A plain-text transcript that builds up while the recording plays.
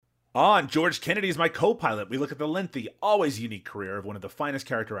On George Kennedy is my co-pilot. We look at the lengthy, always unique career of one of the finest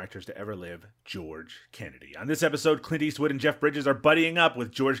character actors to ever live, George Kennedy. On this episode, Clint Eastwood and Jeff Bridges are buddying up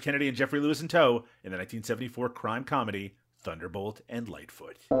with George Kennedy and Jeffrey Lewis in tow in the 1974 crime comedy Thunderbolt and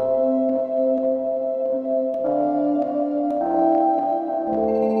Lightfoot.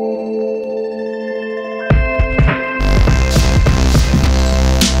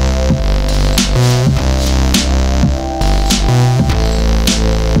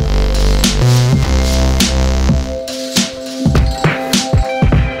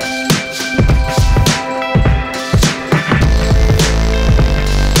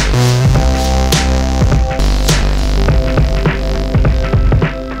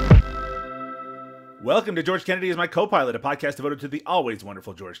 Welcome to George Kennedy is my co-pilot, a podcast devoted to the always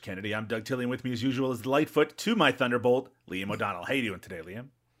wonderful George Kennedy. I'm Doug Tilley, and with me as usual is Lightfoot to my Thunderbolt, Liam O'Donnell. How you doing today, Liam?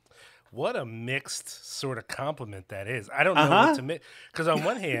 What a mixed sort of compliment that is. I don't know what to make, because on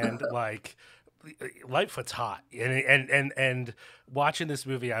one hand, like, Lightfoot's hot, and watching this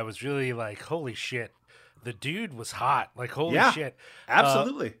movie, I was really like, holy shit, the dude was hot, like holy shit,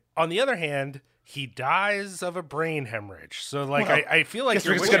 absolutely. On the other hand, he dies of a brain hemorrhage. So, like, I feel like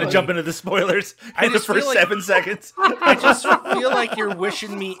we're just going to jump into the spoilers in the first 7 seconds. I just feel like you're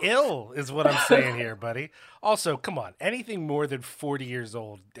wishing me ill, is what I'm saying here, buddy. Also, come on, anything more than 40 years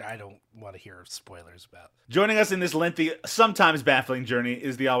old, I don't want to hear spoilers about. Joining us in this lengthy, sometimes baffling journey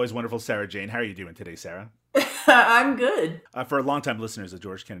is the always wonderful Sarah Jane. How are you doing today, Sarah? I'm good. For longtime listeners of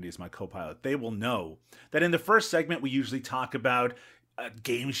George Kennedy is my co-pilot, they will know that in the first segment, we usually talk about a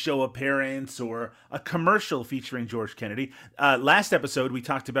game show appearance or a commercial featuring George Kennedy. Last episode, we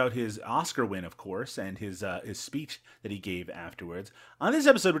talked about his Oscar win, of course, and his speech that he gave afterwards. On this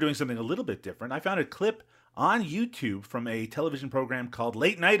episode, we're doing something a little bit different. I found a clip on YouTube from a television program called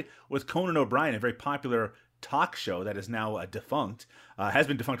Late Night with Conan O'Brien, a very popular talk show that is now defunct. Has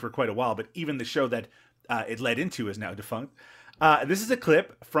been defunct for quite a while, but even the show that it led into is now defunct. This is a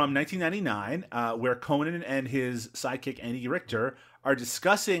clip from 1999 where Conan and his sidekick Andy Richter are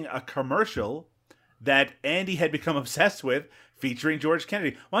discussing a commercial that Andy had become obsessed with featuring George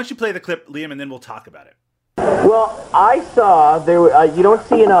Kennedy. Why don't you play the clip, Liam, and then we'll talk about it. Well, I saw there. You don't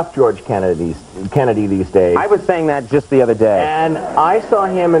see enough George Kennedy these days. I was saying that just the other day. And I saw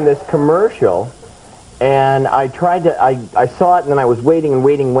him in this commercial, and I tried to. I saw it, and then I was waiting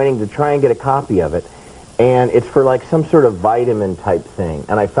to try and get a copy of it. And it's for like some sort of vitamin type thing.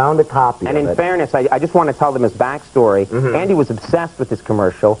 And I found a copy of it. And in fairness, I just want to tell them his backstory. Mm-hmm. Andy was obsessed with this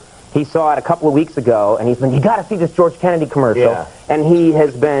commercial. He saw it a couple of weeks ago, and he's been, you got to see this George Kennedy commercial. Yeah. And he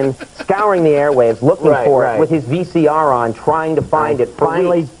has been scouring the airwaves, looking for it with his VCR on, trying to find it.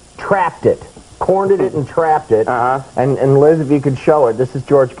 Finally trapped it. Cornered it and trapped it. And Liz, if you could show it, this is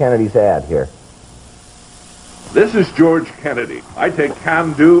George Kennedy's ad here. This is George Kennedy. I take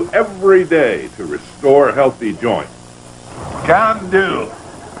Can-Do every day to restore healthy joints. Can-Do.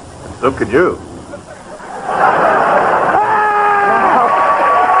 So could you.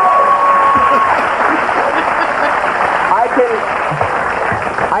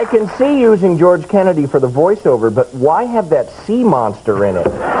 I can see using George Kennedy for the voiceover, but why have that sea monster in it?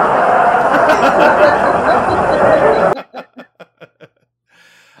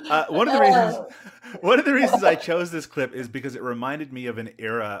 One of the reasons I chose this clip is because it reminded me of an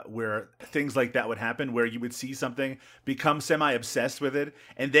era where things like that would happen, where you would see something, become semi-obsessed with it,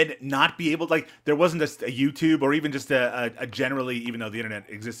 and then not be able, like, there wasn't a YouTube or even just a generally, even though the internet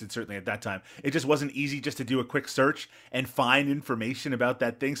existed certainly at that time, it just wasn't easy just to do a quick search and find information about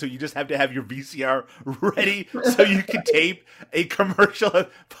that thing. So you just have to have your VCR ready so you can tape a commercial, a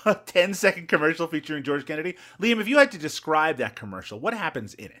 10-second commercial featuring George Kennedy. Liam, if you had to describe that commercial, what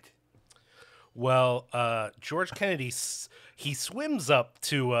happens in it? Well, George Kennedy, he swims up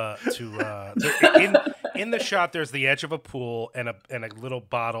to in the shot. There's the edge of a pool and a little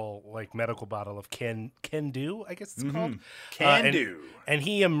bottle, like medical bottle of Can-Do, I guess it's called. Can-Do. And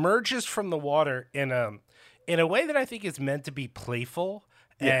he emerges from the water in a way that I think is meant to be playful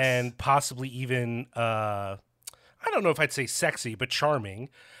and possibly even I don't know if I'd say sexy, but charming.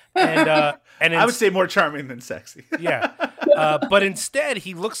 And I would say more charming than sexy. Yeah. But instead,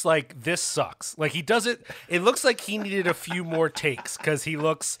 he looks like this sucks. Like he does it. It looks like he needed a few more takes because he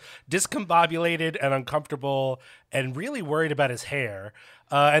looks discombobulated and uncomfortable and really worried about his hair.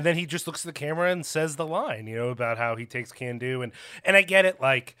 And then he just looks at the camera and says the line, about how he takes Can-Do. And I get it.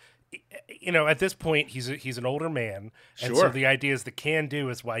 Like, at this point, he's an older man. And so the idea is the Can-Do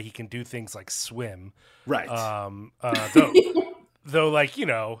is why he can do things like swim. Right. Though, like,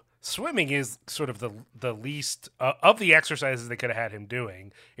 swimming is sort of the least of the exercises they could have had him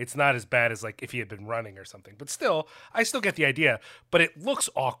doing. It's not as bad as like if he had been running or something, but still, I still get the idea. But it looks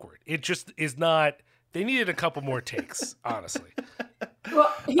awkward. It just is not. They needed a couple more takes, honestly.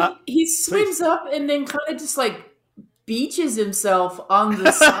 Well, he swims up and then kind of just like beaches himself on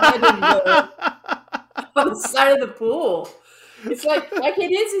the side of the pool. It's like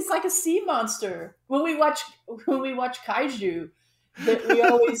it is. It's like a sea monster. When we watch kaiju, that we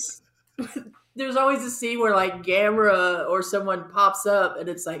always there's always a scene where like Gamera or someone pops up and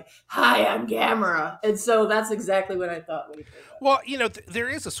it's like, "Hi, I'm Gamera," and so that's exactly what I thought when he came up. Well, there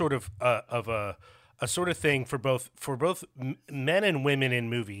is a sort of a sort of thing for both men and women in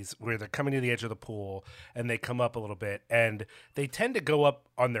movies where they're coming to the edge of the pool and they come up a little bit and they tend to go up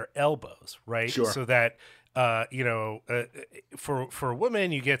on their elbows, right? Sure. So that for a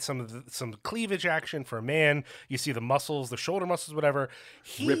woman you get some cleavage action. For a man, you see the muscles, the shoulder muscles, whatever.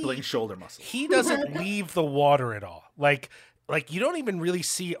 Rippling shoulder muscles. He doesn't leave the water at all. Like you don't even really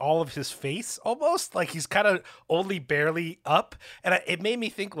see all of his face almost. Like he's kind of only barely up. And it made me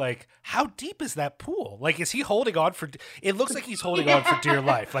think like, how deep is that pool? Like, is he holding on for, it looks like he's holding on for dear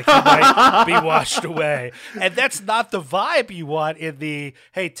life. Like he might be washed away. And that's not the vibe you want in the,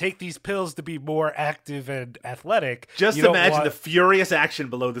 hey, take these pills to be more active and athletic. Just imagine the furious action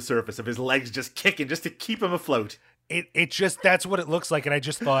below the surface of his legs just kicking just to keep him afloat. It just, that's what it looks like. And I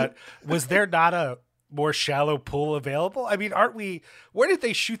just thought, was there not a more shallow pool available? I mean, where did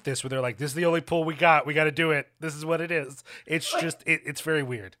they shoot this where they're like, this is the only pool we got to do it, this is what it is? It's just it's very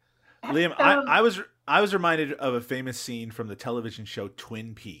weird. Liam, I was reminded of a famous scene from the television show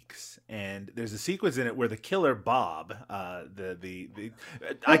Twin Peaks, and there's a sequence in it where the killer Bob, I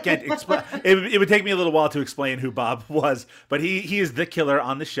can't explain. It would take me a little while to explain who Bob was, but he is the killer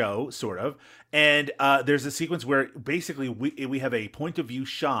on the show, sort of. And there's a sequence where basically we have a point of view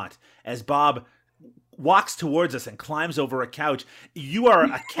shot as Bob walks towards us and climbs over a couch. You are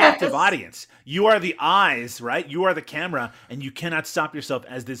a captive audience. You are the eyes, right? You are the camera, and you cannot stop yourself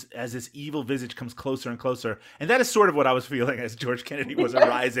as this evil visage comes closer and closer. And that is sort of what I was feeling as George Kennedy was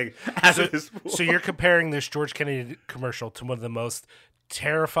arising out of this pool. So you're comparing this George Kennedy commercial to one of the most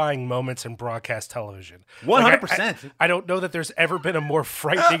terrifying moments in broadcast television. 100%. I don't know that there's ever been a more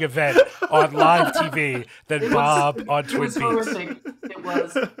frightening event on live TV than Bob on Twin Peaks. Horrific. It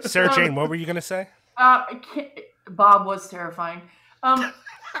was. Sarah Jane, what were you going to say? Bob was terrifying.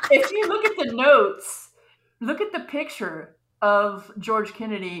 If you look at the notes, look at the picture of George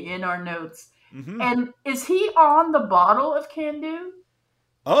Kennedy in our notes. Mm-hmm. And is he on the bottle of Can Do?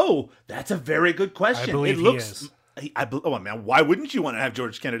 Oh, that's a very good question. I believe he is. Oh man, why wouldn't you want to have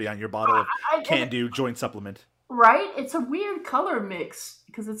George Kennedy on your bottle of Can Do joint supplement? Right? It's a weird color mix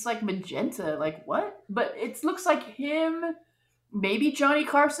because it's like magenta. Like what? But it looks like him. Maybe Johnny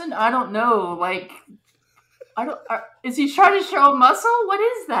Carson? I don't know. Like, is he trying to show muscle? What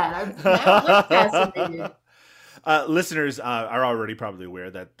is that? I'm fascinated. Listeners are already probably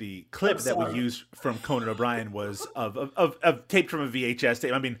aware that the clip that we used from Conan O'Brien was of taped from a VHS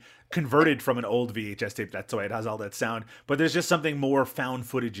tape. I mean, converted from an old VHS tape. That's why it has all that sound. But there's just something more found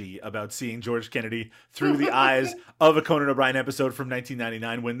footagey about seeing George Kennedy through the eyes of a Conan O'Brien episode from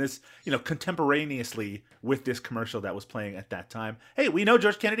 1999 when this, contemporaneously with this commercial that was playing at that time. Hey, we know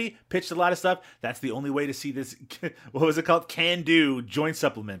George Kennedy pitched a lot of stuff. That's the only way to see this. What was it called? Can Do joint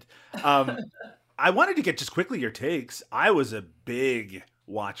supplement. I wanted to get just quickly your takes. I was a big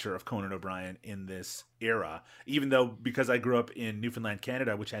watcher of Conan O'Brien in this era, even though because I grew up in Newfoundland,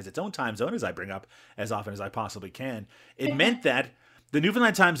 Canada, which has its own time zone, as I bring up as often as I possibly can, it meant that the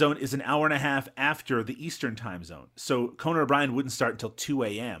Newfoundland time zone is an hour and a half after the Eastern time zone. So Conan O'Brien wouldn't start until 2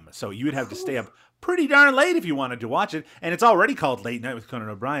 a.m. So you would have to stay up pretty darn late if you wanted to watch it. And it's already called Late Night with Conan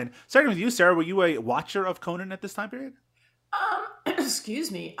O'Brien. Starting with you, Sarah, were you a watcher of Conan at this time period?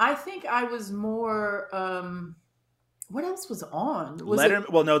 Excuse me. I think I was more. What else was on? Letterman.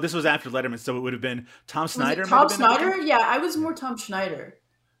 Well, no, this was after Letterman, so it would have been Tom Snyder. Tom Snyder? Yeah, I was more Tom Schneider.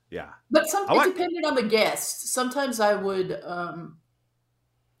 Yeah, but it depended on the guest. Sometimes I would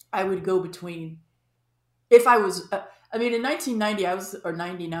go between. If I was, in 1990, or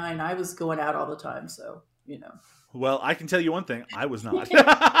 99, I was going out all the time. So Well, I can tell you one thing: I was not.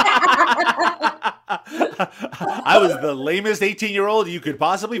 I was the lamest 18-year-old you could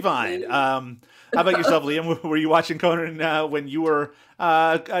possibly find. How about yourself, Liam? Were you watching Conan when you were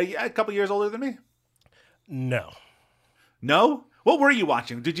a couple years older than me? No. No? What were you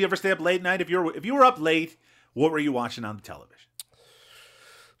watching? Did you ever stay up late night? If you were up late, what were you watching on the television?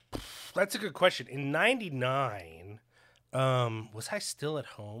 That's a good question. In '99, was I still at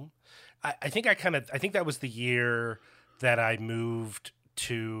home? I think that was the year that I moved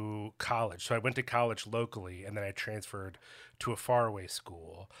to college. So I went to college locally, and then I transferred to a faraway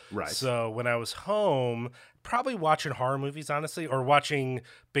school. Right. So when I was home, probably watching horror movies, honestly, or watching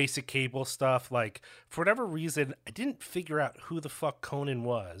basic cable stuff. Like, for whatever reason, I didn't figure out who the fuck Conan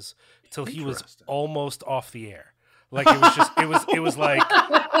was till he was almost off the air. Like, it was just, it was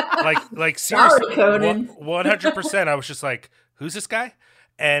like seriously, Sorry, Conan. 100%. I was just like, who's this guy?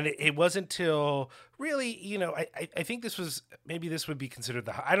 And it wasn't till really, I think maybe this would be considered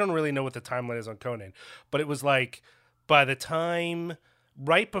I don't really know what the timeline is on Conan, but it was like by the time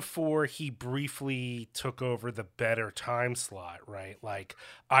right before he briefly took over the better time slot, right? Like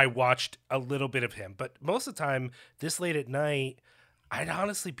I watched a little bit of him, but most of the time this late at night, I'd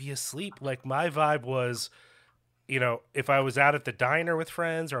honestly be asleep. Like my vibe was, if I was out at the diner with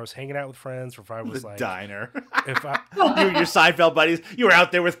friends or I was hanging out with friends or if I was The like diner. if I You and your Seinfeld buddies, you were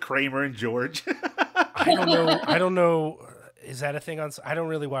out there with Kramer and George. I don't know. Is that a thing on? I don't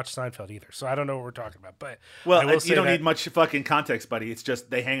really watch Seinfeld either, so I don't know what we're talking about. But Well, I will you say don't that- need much fucking context, buddy. It's just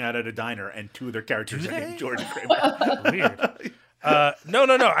they hang out at a diner and two of their characters Do are named they? George and Kramer. Weird.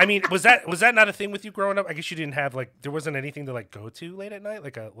 No. I mean, was that not a thing with you growing up? I guess you didn't have there wasn't anything to go to late at night,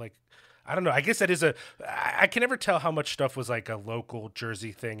 I don't know. I guess that is I can never tell how much stuff was like a local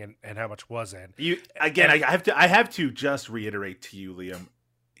Jersey thing and how much wasn't. I have to just reiterate to you, Liam.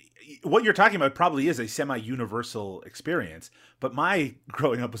 What you're talking about probably is a semi-universal experience, but my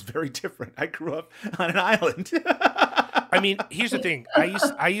growing up was very different. I grew up on an island. I mean, here's the thing.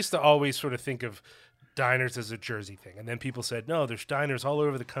 I used to always sort of think of diners as a Jersey thing, and then people said, no, there's diners all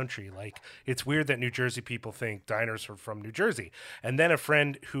over the country. Like, it's weird that New Jersey people think diners are from New Jersey. And then a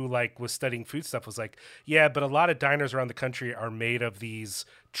friend who was studying food stuff was like, yeah, but a lot of diners around the country are made of these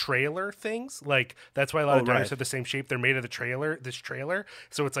trailer things. Like, that's why a lot of diners right. have the same shape. They're made of this trailer.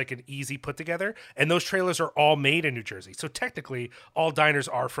 So it's like an easy put together. And those trailers are all made in New Jersey. So technically all diners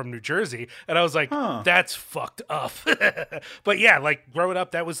are from New Jersey. And I was like, that's fucked up. But yeah, growing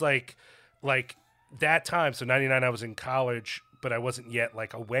up, that was like that time. So 99, I was in college, but I wasn't yet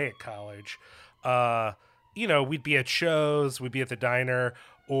away at college. We'd be at shows, we'd be at the diner,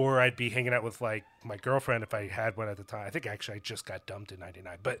 or I'd be hanging out with my girlfriend if I had one at the time. I think actually I just got dumped in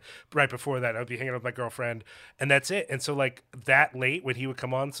 99, but right before that I'd be hanging out with my girlfriend and that's it. And so that late when he would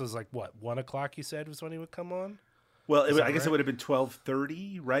come on, so it was 1 o'clock you said was when he would come on? Well, I guess right? it would have been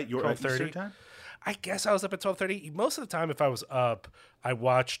 12:30, right? Your 12:30? Eastern time? I guess I was up at 12:30. Most of the time, if I was up, I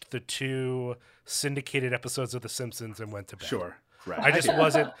watched the 2 syndicated episodes of The Simpsons and went to bed. Sure. Right. I just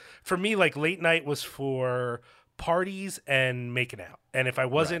wasn't. For me, late night was for parties and making out. And if I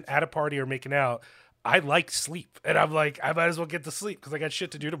wasn't at a party or making out, I like sleep. And I'm like, I might as well get to sleep because I got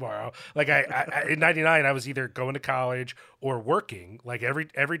shit to do tomorrow. I in 99, I was either going to college or working. Every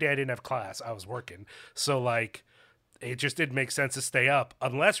day I didn't have class, I was working. So it just didn't make sense to stay up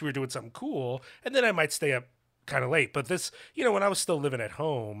unless we were doing something cool. And then I might stay up kind of late. But this, when I was still living at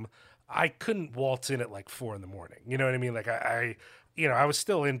home, I couldn't waltz in at 4 a.m. You know what I mean? I was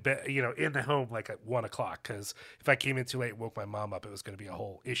still in bed, in the home at 1 o'clock. Because if I came in too late and woke my mom up, it was going to be a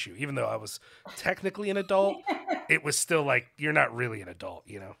whole issue. Even though I was technically an adult, it was still you're not really an adult,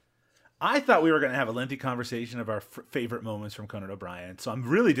 I thought we were going to have a lengthy conversation of our favorite moments from Conan O'Brien. So I'm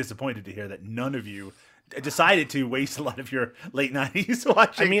really disappointed to hear that none of you decided to waste a lot of your late 90s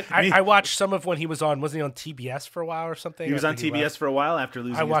watching. I mean, I watched some of when he was on. Wasn't he on TBS for a while or something? He was on TBS for a while after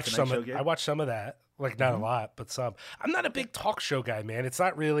losing I watched his some. Tonight Show gig. I watched some of that. Not a lot, but some. I'm not a big talk show guy, man. It's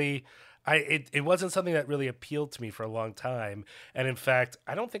not really. It wasn't something that really appealed to me for a long time. And in fact,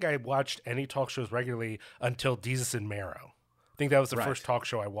 I don't think I watched any talk shows regularly until Desus and Mero. I think that was the first talk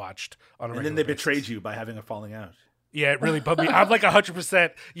show I watched on a regular And then they basis. betrayed you by having a falling out. Yeah, it really bugged me. I'm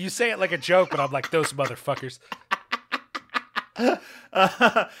 100%. You say it like a joke, but I'm like, those motherfuckers.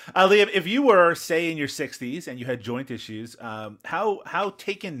 Liam, if you were, say, in your 60s and you had joint issues, how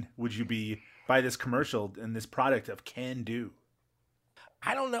taken would you be by this commercial and this product of Can Do?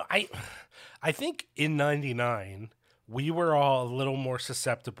 I don't know. I think in 99, we were all a little more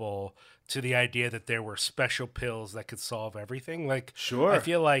susceptible to the idea that there were special pills that could solve everything. Sure. I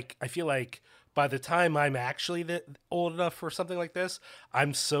feel like by the time I'm actually old enough for something like this,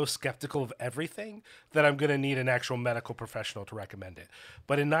 I'm so skeptical of everything that I'm going to need an actual medical professional to recommend it.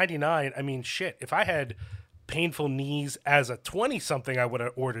 But in 99, I mean, shit, if I had painful knees as a 20-something, I would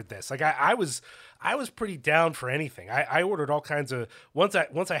have ordered this. I was pretty down for anything. I ordered all kinds of, once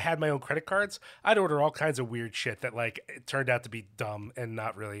I had my own credit cards, I'd order all kinds of weird shit that it turned out to be dumb and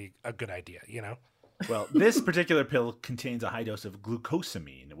not really a good idea, Well, this particular pill contains a high dose of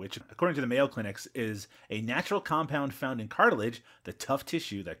glucosamine, which, according to the Mayo Clinics, is a natural compound found in cartilage, the tough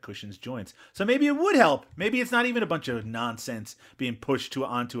tissue that cushions joints. So maybe it would help. Maybe it's not even a bunch of nonsense being pushed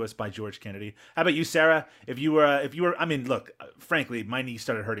onto us by George Kennedy. How about you, Sarah? If you were, I mean, look, frankly, my knee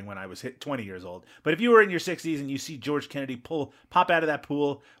started hurting when I was 20 years old. But if you were in your 60s and you see George Kennedy pop out of that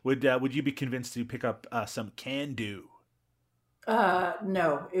pool, would you be convinced to pick up some Can Do?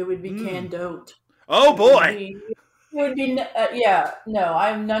 No, it would be Can Don't. Oh boy! Yeah. No,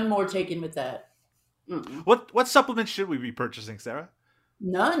 I'm none more taken with that. Mm-mm. What supplements should we be purchasing, Sarah?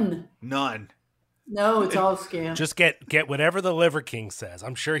 None. No, it's all scam. Just get whatever the Liver King says.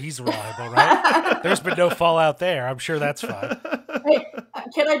 I'm sure he's reliable, right? There's been no fallout there. I'm sure that's fine. Hey,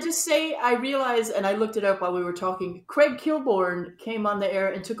 can I just say, I realized, and I looked it up while we were talking, Craig Kilborn came on the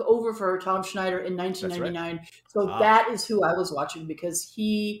air and took over for Tom Schneider in 1999. Right. So that is who I was watching, because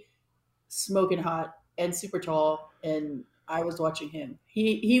he smoking hot and super tall, and I was watching him.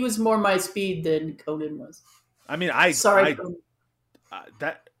 He was more my speed than Conan was. I mean, sorry.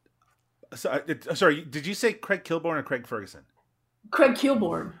 Sorry, did you say Craig Kilborn or Craig Ferguson? Craig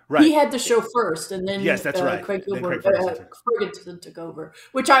Kilborn. Right. He had the show first, and then yes, that's right. Craig Kilborn, Ferguson took over,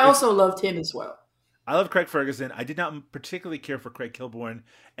 which I also loved him as well. I love Craig Ferguson. I did not particularly care for Craig Kilborn,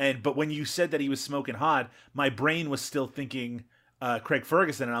 but when you said that he was smoking hot, my brain was still thinking Craig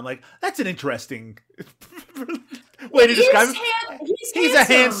Ferguson, and I'm like, that's an interesting way to describe him. He's a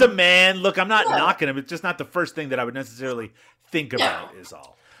handsome man. Look, I'm not knocking him. It's just not the first thing that I would necessarily think about. Is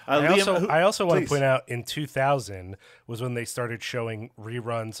all. I also want to point out, in 2000 was when they started showing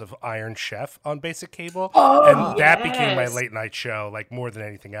reruns of Iron Chef on basic cable. And that became my late night show, like, more than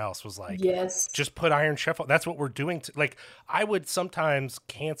anything else. Was like, just put Iron Chef on. That's what we're doing. Like, I would sometimes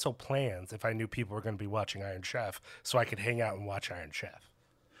cancel plans if I knew people were going to be watching Iron Chef, so I could hang out and watch Iron Chef.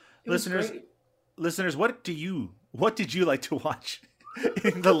 Listeners, what did you like to watch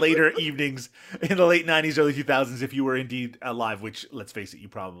in the later evenings, in the late 90s, early 2000s, if you were indeed alive, which, let's face it, you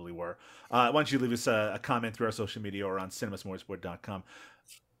probably were. Why don't you leave us a comment through our social media or on cinemasmorgasbord.com.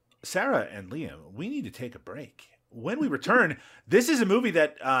 Sarah and Liam, we need to take a break. When we return, this is a movie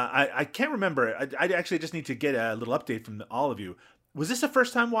that I can't remember. I actually just need to get a little update from all of you. Was this a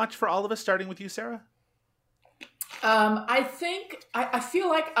first-time watch for all of us, starting with you, Sarah? I think I feel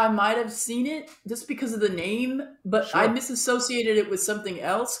like I might have seen it just because of the name, but sure. I misassociated it with something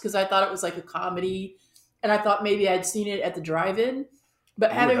else because I thought it was like a comedy, and I thought maybe I'd seen it at the drive-in.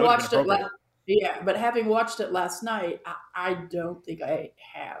 But having watched it last night, I don't think I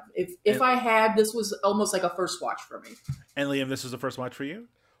have. If I had, this was almost like a first watch for me. And Liam, this was the first watch for you?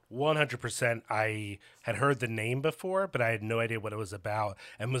 100%. I had heard the name before, but I had no idea what it was about,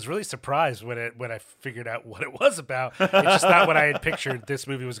 and was really surprised when I figured out what it was about. It's just not what I had pictured this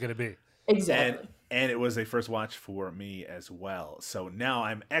movie was going to be. Exactly. And it was a first watch for me as well. So now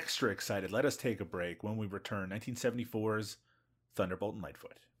I'm extra excited. Let us take a break. When we return, 1974's Thunderbolt and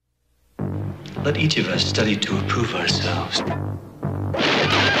Lightfoot. Let each of us study to improve ourselves.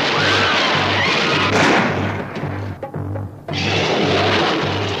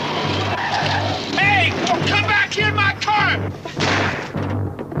 Come back in my car!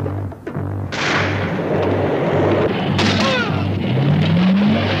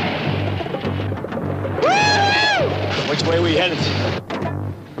 Which way are we headed?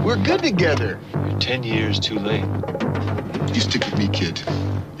 We're good together. You're 10 years too late. You stick with me, kid.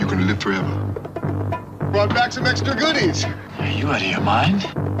 You're gonna live forever. Brought back some extra goodies. Are you out of your mind?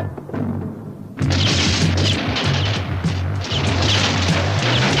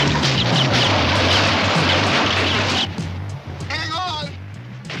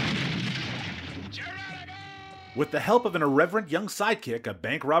 With the help of an irreverent young sidekick, a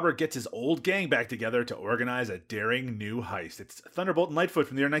bank robber gets his old gang back together to organize a daring new heist. It's Thunderbolt and Lightfoot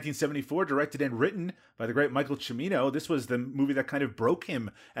from the year 1974, directed and written by the great Michael Cimino. This was the movie that kind of broke him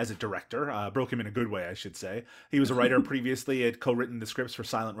as a director. Broke him in a good way, I should say. He was a writer previously, had co-written the scripts for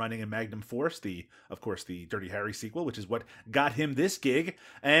Silent Running and Magnum Force, of course, the Dirty Harry sequel, which is what got him this gig.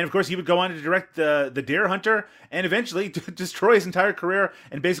 And, of course, he would go on to direct The Dare Hunter and eventually destroy his entire career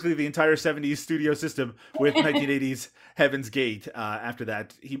and basically the entire 70s studio system with 1980s Heaven's Gate. After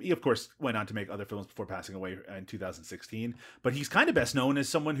that, he of course went on to make other films before passing away in 2016. But he's kind of best known as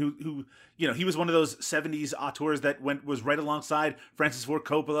someone who he was one of those 70s auteurs that was right alongside Francis Ford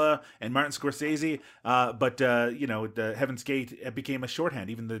Coppola and Martin Scorsese. But the Heaven's Gate became a shorthand.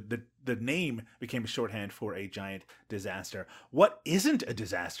 Even the name became a shorthand for a giant disaster. What isn't a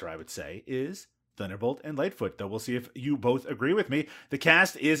disaster, I would say, is Thunderbolt and Lightfoot, though we'll see if you both agree with me. The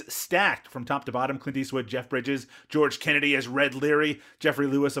cast is stacked from top to bottom. Clint Eastwood, Jeff Bridges, George Kennedy as Red Leary, Jeffrey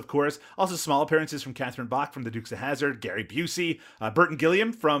Lewis, of course. Also small appearances from Catherine Bach from The Dukes of Hazzard, Gary Busey, Burton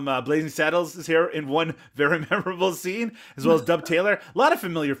Gilliam from Blazing Saddles is here in one very memorable scene, as well as Dub Taylor. A lot of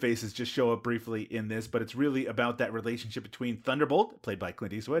familiar faces just show up briefly in this, but it's really about that relationship between Thunderbolt, played by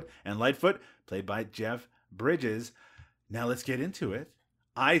Clint Eastwood, and Lightfoot, played by Jeff Bridges. Now let's get into it.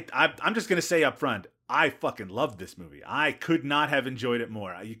 I'm just going to say up front, I fucking loved this movie. I could not have enjoyed it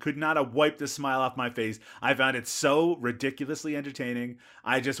more. You could not have wiped the smile off my face. I found it so ridiculously entertaining.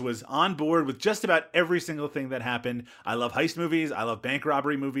 I just was on board with just about every single thing that happened. I love heist movies. I love bank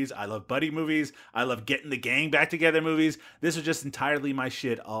robbery movies. I love buddy movies. I love getting the gang back together movies. This was just entirely my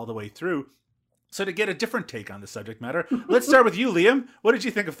shit all the way through. So to get a different take on the subject matter, let's start with you, Liam. What did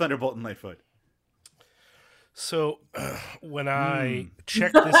you think of Thunderbolt and Lightfoot? So when I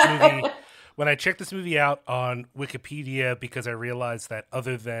checked this movie out on Wikipedia, because I realized that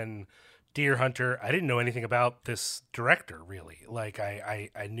other than Deer Hunter, I didn't know anything about this director really. Like I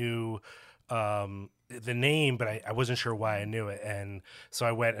knew the name, but I wasn't sure why I knew it. And so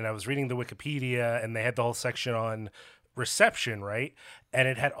I went and I was reading the Wikipedia, and they had the whole section on reception, right? And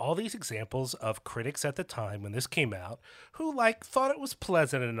it had all these examples of critics at the time when this came out who thought it was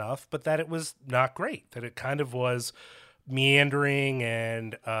pleasant enough, but that it was not great, that it kind of was meandering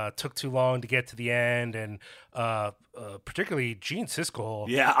and took too long to get to the end, and particularly Gene Siskel.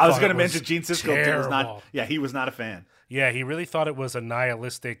 Yeah, I was going to mention Gene Siskel was not. Yeah, he was not a fan. Yeah, he really thought it was a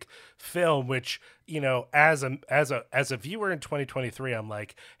nihilistic film, which, as a viewer in 2023, I'm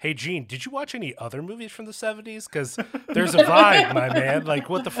like, hey, Gene, did you watch any other movies from the 70s? Because there's a vibe, my man. Like,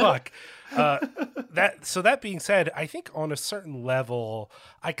 what the fuck? That being said, I think on a certain level,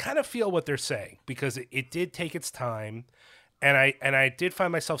 I kind of feel what they're saying, because it did take its time, and I did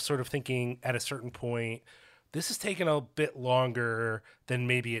find myself sort of thinking at a certain point, this is taking a bit longer than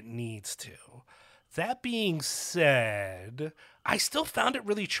maybe it needs to. That being said, I still found it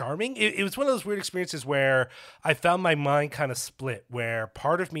really charming. It was one of those weird experiences where I found my mind kind of split, where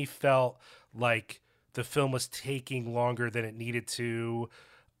part of me felt like the film was taking longer than it needed to.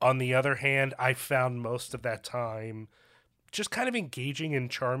 On the other hand, I found most of that time just kind of engaging and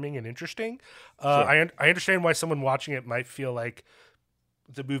charming and interesting. Sure. I understand why someone watching it might feel like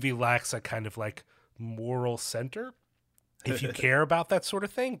the movie lacks a kind of like moral center, if you care about that sort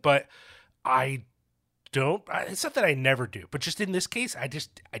of thing. But it's not that I never do, but just in this case, I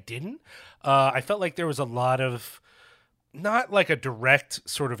didn't. I felt like there was a lot of, not like a direct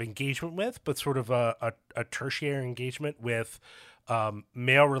sort of engagement with, but sort of a tertiary engagement with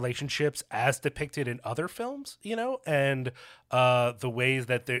male relationships as depicted in other films, and the ways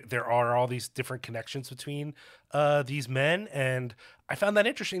that there are all these different connections between these men. And I found that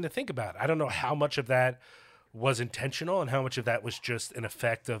interesting to think about. I don't know how much of that was intentional and how much of that was just an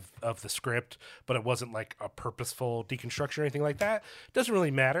effect of the script, but it wasn't like a purposeful deconstruction or anything like that. It doesn't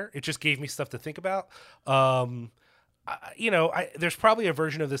really matter. It just gave me stuff to think about. There's probably a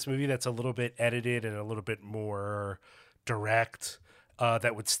version of this movie that's a little bit edited and a little bit more direct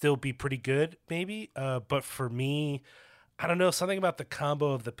that would still be pretty good, maybe. But for me, I don't know, something about the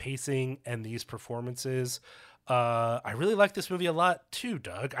combo of the pacing and these performances. I really like this movie a lot too,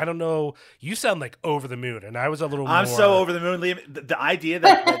 Doug. I don't know. You sound like over the moon, and I was a little more... I'm so over the moon, Liam. The idea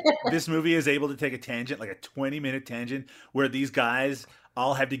that this movie is able to take a tangent, like a 20-minute tangent, where these guys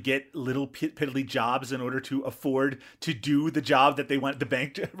all have to get little piddly jobs in order to afford to do the job that they want, the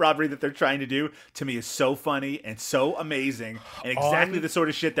bank robbery that they're trying to do, to me is so funny and so amazing, and exactly the sort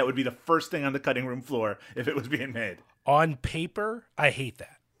of shit that would be the first thing on the cutting room floor if it was being made. On paper, I hate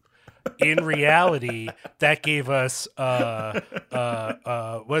that. In reality, that gave us what's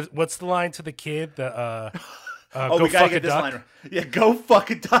the line to the kid? Go we gotta get this line. Yeah, go fuck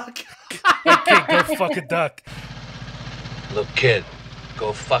a duck. Okay, go fuck a duck. Look, kid,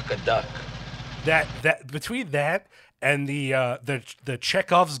 go fuck a duck. That between that and the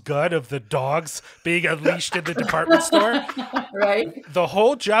Chekhov's gun of the dogs being unleashed in the department store, right? The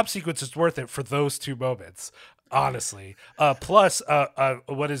whole job sequence is worth it for those two moments. Honestly, plus,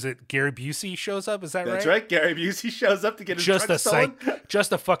 what is it? Gary Busey shows up. Is that right? That's right. Gary Busey shows up to get his truck stolen.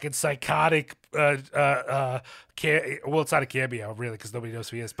 Just a fucking psychotic. Well, it's not a cameo really because nobody knows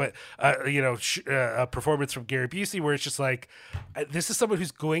who he is. But a performance from Gary Busey where it's just like, this is someone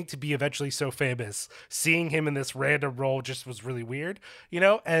who's going to be eventually so famous. Seeing him in this random role just was really weird,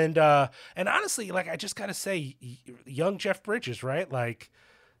 And honestly, like I just gotta say, young Jeff Bridges, right? Like.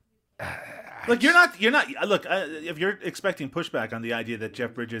 Look, you're not. Look, if you're expecting pushback on the idea that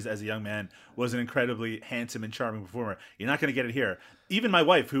Jeff Bridges, as a young man, was an incredibly handsome and charming performer, you're not going to get it here. Even my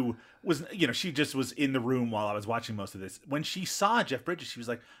wife, who was, she just was in the room while I was watching most of this. When she saw Jeff Bridges, she was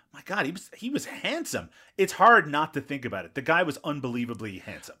like, "My God, he was handsome." It's hard not to think about it. The guy was unbelievably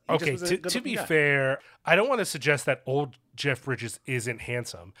handsome. Okay, to be fair, I don't want to suggest that old Jeff Bridges isn't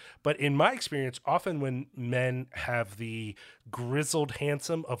handsome, but in my experience, often when men have the grizzled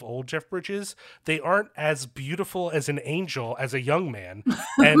handsome of old Jeff Bridges, they aren't as beautiful as an angel as a young man.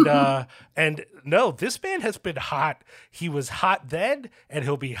 And no, this man has been hot. He was hot then, and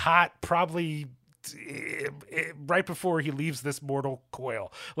he'll be hot probably right before he leaves this mortal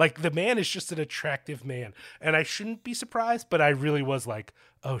coil. Like, the man is just an attractive man, and I shouldn't be surprised, but I really was like,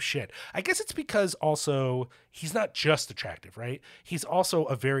 oh shit. I guess it's because also he's not just attractive, right? He's also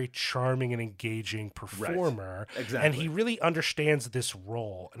a very charming and engaging performer. Right. Exactly. And he really understands this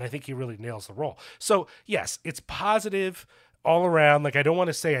role, and I think he really nails the role. So yes, it's positive all around. Like, I don't want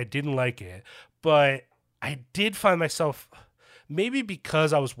to say I didn't like it, but I did find myself, maybe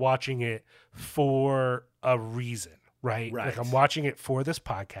because I was watching it for a reason, right? Like, I'm watching it for this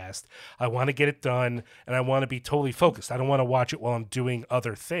podcast. I want to get it done, and I want to be totally focused. I don't want to watch it while I'm doing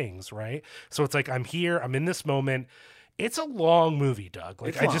other things, right? So it's like, I'm here, I'm in this moment. It's a long movie, Doug.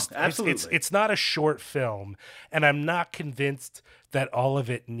 Like, absolutely. It's not a short film, and I'm not convinced that all of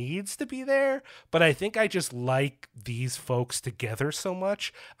it needs to be there, but I think I just like these folks together so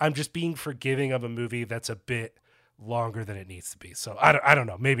much. I'm just being forgiving of a movie that's a bit longer than it needs to be. So I don't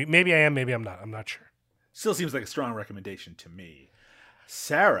know. Maybe I am, maybe I'm not. I'm not sure. Still seems like a strong recommendation to me.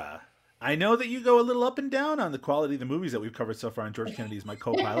 Sarah, I know that you go a little up and down on the quality of the movies that we've covered so far on George Kennedy's My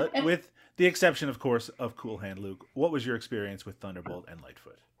Co-Pilot, with the exception, of course, of Cool Hand Luke. What was your experience with Thunderbolt and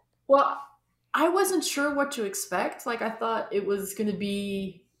Lightfoot? Well, I wasn't sure what to expect. Like, I thought it was going to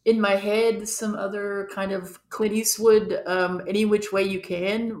be, in my head, some other kind of Clint Eastwood, Any Which Way You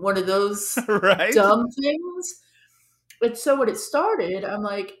Can, one of those right? dumb things. But so when it started, I'm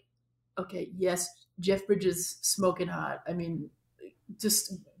like, okay, yes, Jeff Bridges smoking hot. I mean,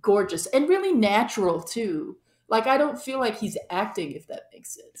 just gorgeous and really natural too. Like, I don't feel like he's acting, if that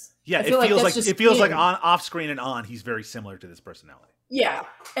makes sense. Yeah, it feels like on off screen and on, he's very similar to this personality. Yeah,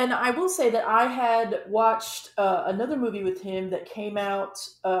 and I will say that I had watched another movie with him that came out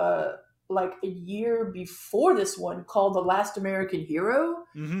like a year before this one, called The Last American Hero,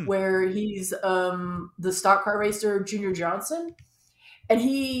 where he's the stock car racer Junior Johnson. And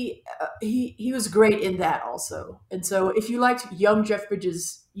he was great in that also. And so if you liked young Jeff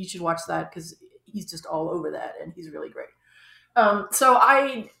Bridges, you should watch that, because he's just all over that, and he's really great. So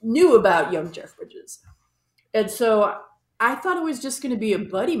I knew about young Jeff Bridges. And so I thought it was just going to be a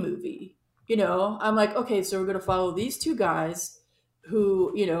buddy movie. I'm like, okay, so we're going to follow these two guys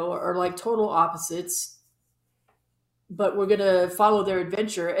who, are like total opposites, but we're going to follow their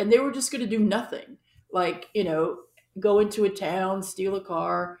adventure. And they were just going to do nothing. Like, go into a town, steal a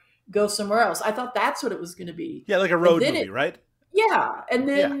car, go somewhere else. I thought that's what it was going to be. Yeah, like a road movie, right? Yeah. And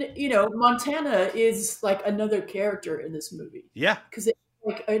then, Montana is like another character in this movie. Yeah. Because it's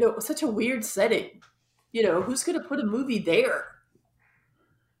like, such a weird setting. Who's going to put a movie there?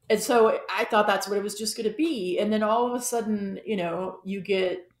 And so I thought that's what it was just going to be. And then all of a sudden, you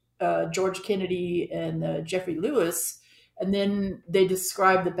get George Kennedy and Jeffrey Lewis, and then they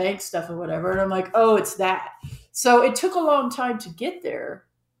describe the bank stuff or whatever. And I'm like, oh, it's that. So it took a long time to get there.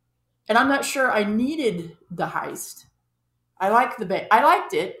 And I'm not sure I needed the heist. I liked the bank. I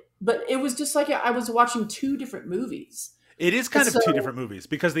liked it, but it was just like I was watching two different movies. It is kind of two different movies,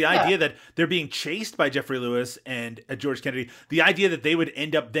 because the idea that they're being chased by Jeffrey Lewis and George Kennedy, the idea that they would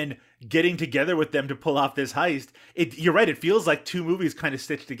end up then getting together with them to pull off this heist, you're right, it feels like two movies kind of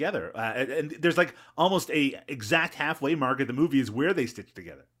stitched together. And there's like almost a exact halfway mark of the movies where they stitch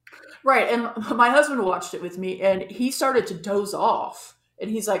together. Right. And my husband watched it with me, and he started to doze off. And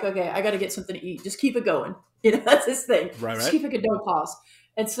he's like, okay, I got to get something to eat. Just keep it going. That's his thing. Right. Just keep it, don't pause.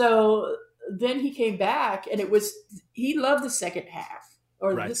 And so then he came back, and he loved the second half,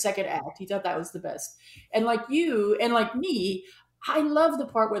 or the second act. He thought that was the best. And like you and like me, I love the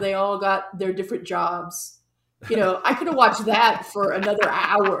part where they all got their different jobs. I could have watched that for another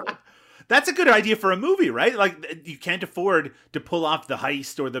hour. That's a good idea for a movie, right? Like, you can't afford to pull off the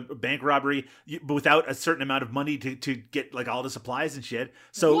heist or the bank robbery without a certain amount of money to get like all the supplies and shit.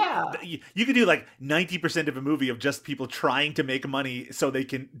 So you could do like 90% of a movie of just people trying to make money so they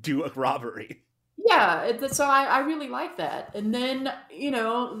can do a robbery. Yeah, so I really like that. And then,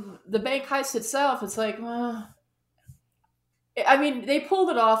 the bank heist itself, it's like, I mean, they pulled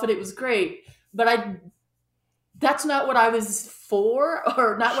it off and it was great, but that's not what I was for,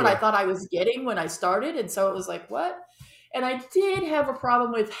 or not what I Sure. thought I was getting when I started. And so it was like, what? And I did have a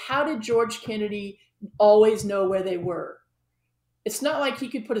problem with, how did George Kennedy always know where they were? It's not like he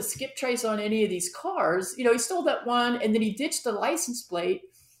could put a skip trace on any of these cars. You know, he stole that one and then he ditched the license plate.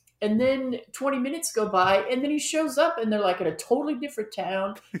 And then 20 minutes go by and then he shows up and they're like in a totally different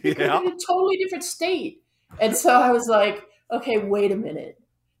town. He could be in a totally different state. And so I was like, okay, wait a minute.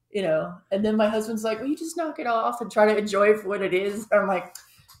 You know, and then my husband's like, "Will you just knock it off and try to enjoy it for what it is?" And I'm like,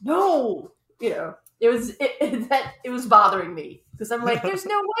 "No," you know, it was bothering me because I'm like, "There's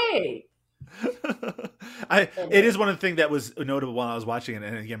no way." It is one of the things that was notable while I was watching it,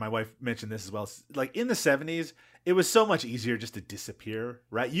 and again, my wife mentioned this as well. Like in the 70s, it was so much easier just to disappear,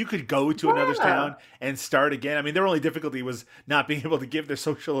 right? You could go to another town and start again. I mean, their only difficulty was not being able to give their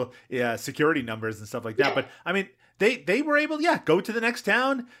social security numbers and stuff like that. But I mean, they were able, go to the next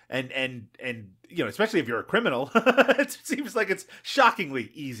town and you know, especially if you're a criminal, it seems like it's shockingly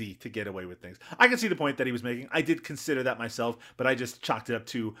easy to get away with things. I can see the point that he was making. I did consider that myself, but I just chalked it up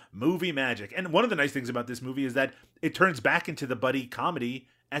to movie magic. And one of the nice things about this movie is that it turns back into the buddy comedy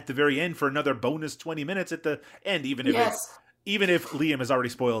at the very end for another bonus 20 minutes at the end, even if Liam has already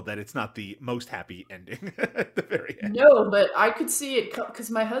spoiled that it's not the most happy ending at the very end. No, but I could see it because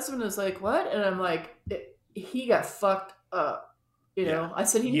my husband was like, "What?" And I'm like, he got fucked up. You know, I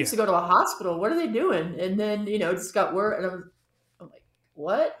said he needs to go to a hospital. What are they doing? And then, you know, it just got worse. And I'm like,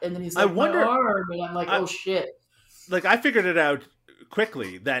 what? And then he's like, my arm. And I'm like, oh shit. Like, I figured it out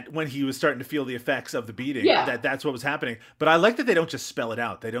quickly that when he was starting to feel the effects of the beating, that's what was happening. But I like that they don't just spell it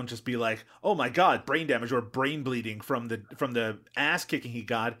out. They don't just be like, oh my God, brain damage or brain bleeding from the ass kicking he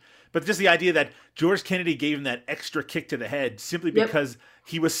got. But just the idea that George Kennedy gave him that extra kick to the head simply because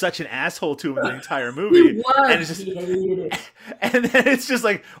he was such an asshole to him in the entire movie. He was. And it's just, he hated it. And then it's just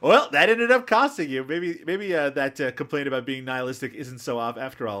like, well, that ended up costing you. Maybe that complaint about being nihilistic isn't so off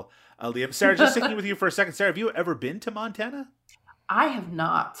after all. Liam, Sarah, just sticking with you for a second. Sarah, have you ever been to Montana? I have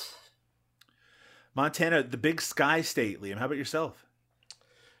not. Montana, the big sky state. Liam, how about yourself?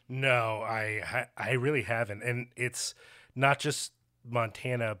 No, I really haven't. And it's not just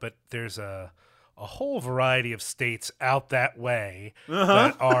Montana, but there's a whole variety of states out that way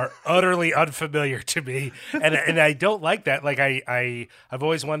that are utterly unfamiliar to me, and I don't like that. Like I've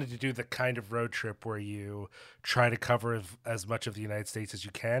always wanted to do the kind of road trip where you try to cover as much of the United States as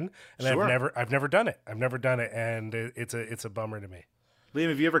you can, and I've never done it. I've never done it, and it's a bummer to me. Liam,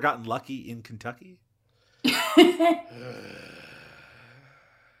 have you ever gotten lucky in Kentucky? Have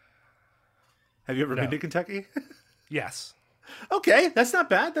you ever been to Kentucky? Yes. Okay, that's not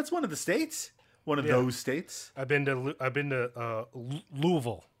bad. That's one of the states. One of those states. I've been to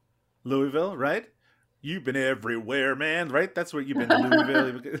Louisville. Louisville, right? You've been everywhere, man, right? That's where you've been to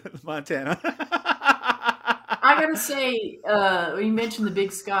Louisville, Montana. I gotta say, when you mentioned the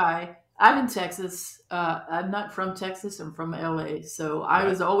big sky, I'm in Texas. I'm not from Texas. I'm from LA. So I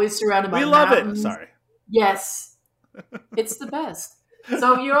was always surrounded by mountains. We love it. Sorry. Yes. It's the best.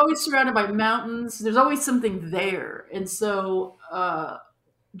 So you're always surrounded by mountains. There's always something there. And so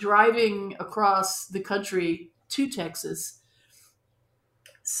driving across the country to Texas,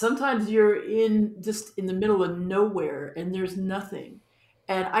 sometimes you're just in the middle of nowhere and there's nothing.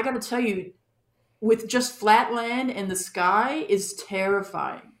 And I got to tell you, with just flat land and the sky is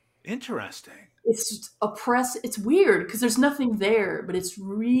terrifying. Interesting. It's oppressive. It's weird because there's nothing there, but it's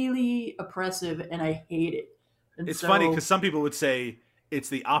really oppressive and I hate it. And it's funny because some people would say it's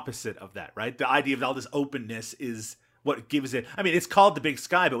the opposite of that, right? The idea of all this openness is what gives it. I mean, it's called the big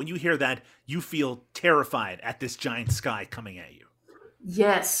sky, but when you hear that, you feel terrified at this giant sky coming at you.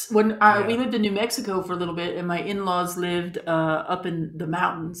 Yes. When we lived in New Mexico for a little bit and my in-laws lived up in the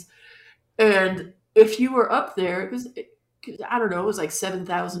mountains. And if you were up there, because I don't know, it was like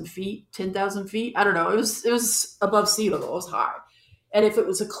 7,000 feet, 10,000 feet. I don't know. It was above sea level. It was high. And if it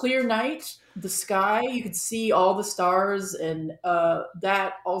was a clear night, the sky, you could see all the stars. And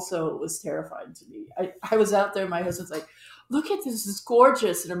that also was terrifying to me. I was out there. My husband's like, look at this. It's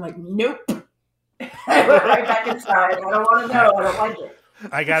gorgeous. And I'm like, nope. I went right back inside. I don't want to know. I don't like it.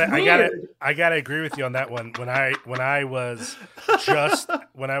 I gotta agree with you on that one. When I was just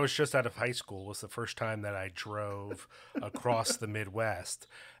out of high school was the first time that I drove across the Midwest.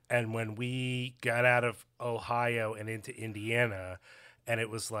 And when we got out of Ohio and into Indiana, and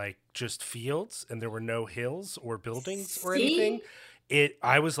it was like just fields and there were no hills or buildings or anything,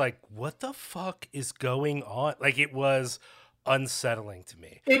 I was like, what the fuck is going on? Like, it was unsettling to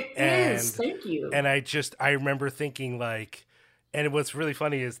me. It is. Thank you. And I remember thinking like, and what's really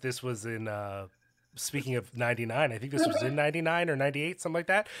funny is this was in speaking of 99, I think this was in 99 or 98, something like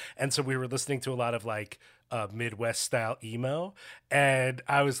that. And so we were listening to a lot of like Midwest style emo. And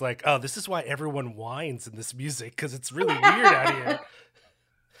I was like, oh, this is why everyone whines in this music, because it's really weird out here.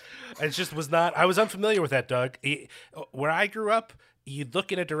 It just was not, I was unfamiliar with that, Doug. Where I grew up, you'd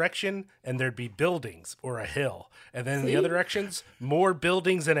look in a direction and there'd be buildings or a hill. And then in the other directions, more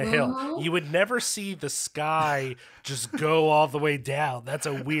buildings and a hill. You would never see the sky just go all the way down. That's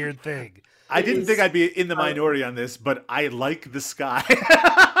a weird thing. I didn't think I'd be in the minority on this, but I like the sky. Hey,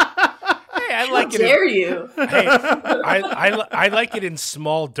 I like it. How dare you? Hey, I like it in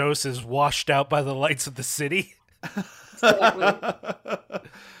small doses, washed out by the lights of the city.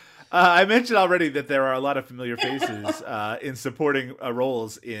 I mentioned already that there are a lot of familiar faces in supporting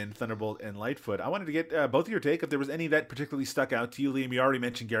roles in Thunderbolt and Lightfoot. I wanted to get both of your take if there was any that particularly stuck out to you. Liam, you already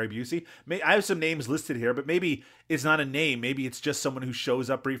mentioned Gary Busey. I have some names listed here, but maybe it's not a name. Maybe it's just someone who shows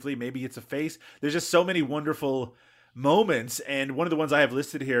up briefly. Maybe it's a face. There's just so many wonderful moments, and one of the ones I have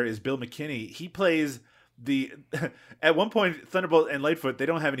listed here is Bill McKinney. He plays at one point, Thunderbolt and Lightfoot, they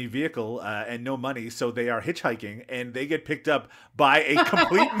don't have any vehicle and no money, so they are hitchhiking, and they get picked up by a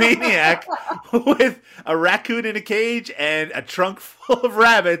complete maniac with a raccoon in a cage and a trunk full of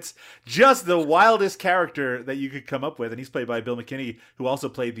rabbits. Just the wildest character that you could come up with, and he's played by Bill McKinney, who also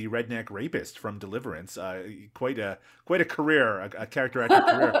played the redneck rapist from Deliverance. Quite a career, a character actor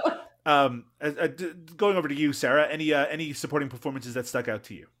career. Going over to you, Sarah. Any supporting performances that stuck out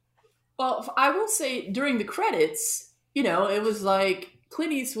to you? Well, I will say during the credits, it was like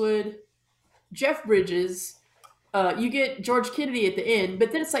Clint Eastwood, Jeff Bridges, you get George Kennedy at the end,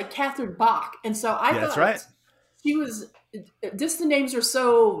 but then it's like Catherine Bach. And so I thought right. She was, just the names are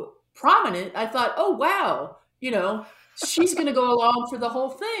so prominent. I thought, oh, wow, she's going to go along for the whole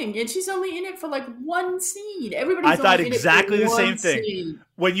thing. And she's only in it for like one scene. I thought exactly the same thing.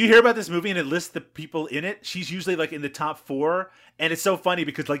 When you hear about this movie and it lists the people in it, she's usually like in the top 4. And it's so funny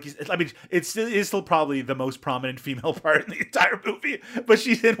because it's still probably the most prominent female part in the entire movie, but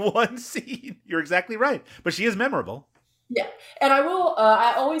she's in one scene. You're exactly right. But she is memorable. Yeah. And I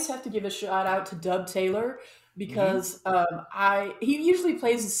always have to give a shout out to Dub Taylor because he usually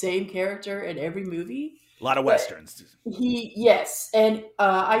plays the same character in every movie. A lot of Westerns. Yes. And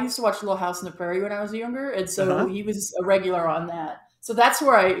I used to watch Little House on the Prairie when I was younger. And so he was a regular on that. So that's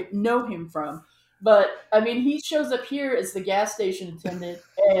where I know him from. But, I mean, he shows up here as the gas station attendant.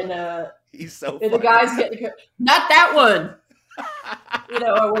 And he's so and the guys get not that one.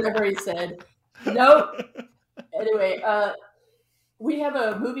 Or whatever he said. Nope. Anyway, we have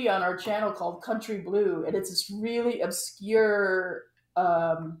a movie on our channel called Country Blue. And it's this really obscure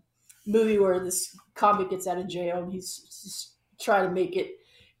movie where this convict gets out of jail and he's just trying to make it.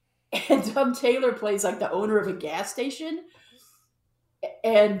 And Dub Taylor plays like the owner of a gas station.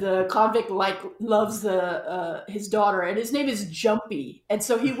 And the convict loves his daughter, and his name is Jumpy. And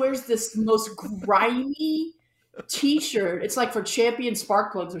so he wears this most grimy T-shirt. It's like for Champion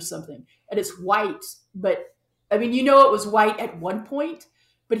Spark Plugs or something, and it's white. But I mean, it was white at one point,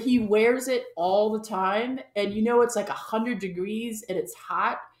 but he wears it all the time, and it's like 100 degrees and it's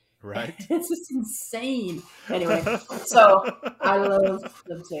hot. Right? It's just insane. Anyway, so I love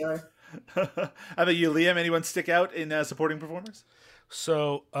Dub Taylor. How about you, Liam? Anyone stick out in supporting performers?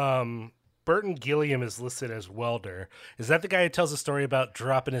 So, Burton Gilliam is listed as welder. Is that the guy who tells a story about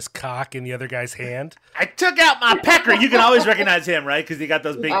dropping his cock in the other guy's hand? I took out my pecker. You can always recognize him, right? Because he got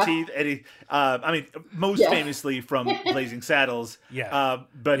those big teeth. And he, most famously from Blazing Saddles.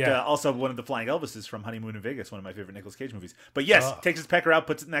 But also one of the Flying Elvises from Honeymoon in Vegas, one of my favorite Nicolas Cage movies. But yes, takes his pecker out,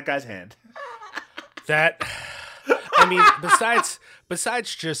 puts it in that guy's hand.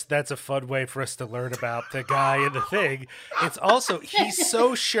 Besides just that's a fun way for us to learn about the guy in the thing, it's also he's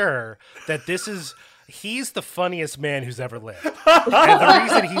so sure that he's the funniest man who's ever lived. And the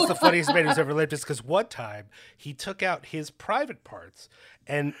reason he's the funniest man who's ever lived is because one time he took out his private parts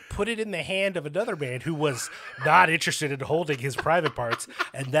and put it in the hand of another man who was not interested in holding his private parts,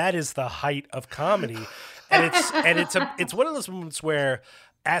 and that is the height of comedy. And it's one of those moments where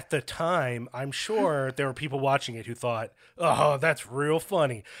at the time, I'm sure there were people watching it who thought, oh, that's real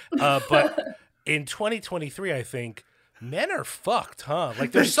funny. But in 2023, I think men are fucked, huh?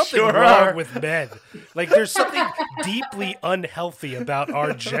 Like there's something wrong with men. Like there's something deeply unhealthy about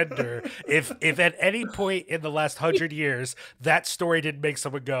our gender. If at any point in the last 100 years, that story didn't make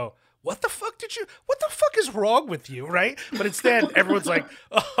someone go, what the fuck is wrong with you, right? But instead, everyone's like,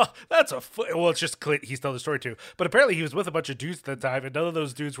 oh, that's well, it's just Clint, he's telling the story too. But apparently he was with a bunch of dudes at the time, and none of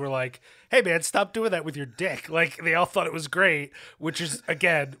those dudes were like, hey man, stop doing that with your dick. Like, they all thought it was great, which is,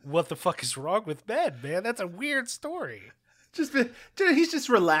 again, what the fuck is wrong with men, man? That's a weird story. He's just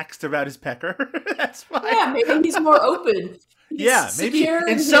relaxed about his pecker. That's fine. Yeah, maybe he's more open. Yeah, maybe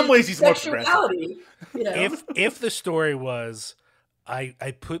in some ways he's more progressive. You know? If the story was,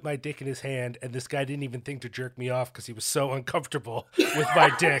 I put my dick in his hand and this guy didn't even think to jerk me off because he was so uncomfortable with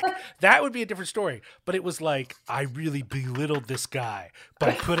my dick, that would be a different story. But it was like, I really belittled this guy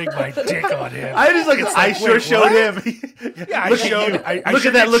by putting my dick on him. I just I sure showed him. Yeah, look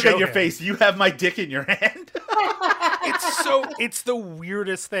at that look on your face. You have my dick in your hand. It's the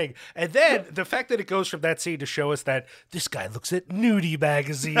weirdest thing. And then the fact that it goes from that scene to show us that this guy looks at nudie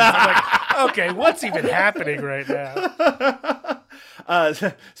magazines. I'm like, okay, what's even happening right now?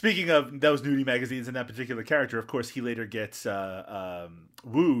 Speaking of those nudie magazines and that particular character, of course, he later gets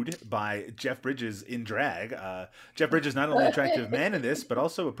wooed by Jeff Bridges in drag. Jeff Bridges, not only an attractive man in this, but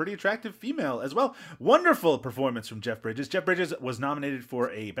also a pretty attractive female as well. Wonderful performance from Jeff Bridges. Jeff Bridges was nominated for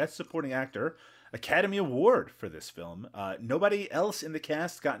a Best Supporting Actor Academy Award for this film. Nobody else in the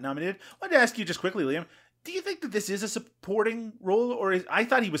cast got nominated. I wanted to ask you just quickly, Liam, do you think that this is a supporting role, or I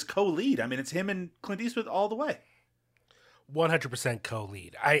thought he was co-lead? I mean, it's him and Clint Eastwood all the way. 100%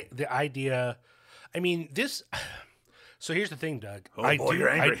 co-lead. The idea, I mean, this. So here's the thing, Doug. You're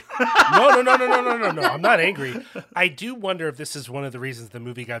angry. No. I'm not angry. I do wonder if this is one of the reasons the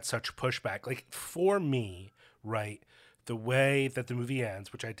movie got such pushback. Like, for me, right, the way that the movie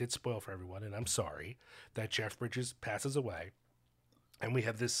ends, which I did spoil for everyone, and I'm sorry, that Jeff Bridges passes away, and we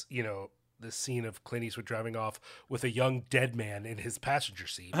have this, this scene of Clint Eastwood driving off with a young dead man in his passenger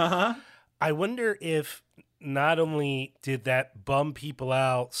seat. Uh-huh. I wonder if not only did that bum people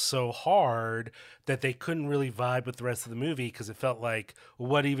out so hard that they couldn't really vibe with the rest of the movie because it felt like,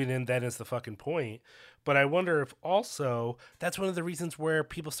 what even in that is the fucking point? But I wonder if also that's one of the reasons where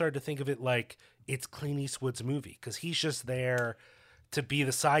people started to think of it like it's Clint Eastwood's movie because he's just there to be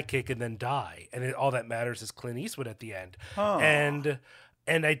the sidekick and then die. And all that matters is Clint Eastwood at the end. Oh.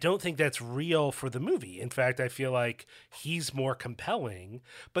 And I don't think that's real for the movie. In fact, I feel like he's more compelling.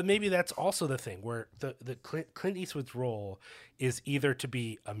 But maybe that's also the thing where the Clint Eastwood's role is either to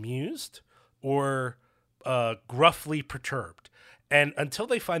be amused or gruffly perturbed. And until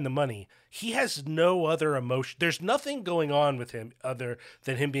they find the money, he has no other emotion. There's nothing going on with him other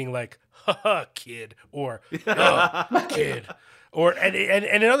than him being like, ha, kid, or kid. Or and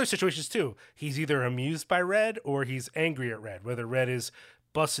in other situations too, he's either amused by Red or he's angry at Red, whether Red is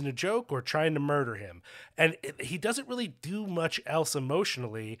busting a joke or trying to murder him. And he doesn't really do much else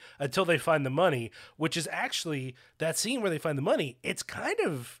emotionally until they find the money, which is actually that scene where they find the money. It's kind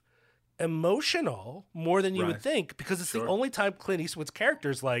of emotional more than you would think because it's the only time Clint Eastwood's character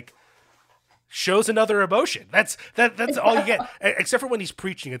is like shows another emotion. That's all you get, except for when he's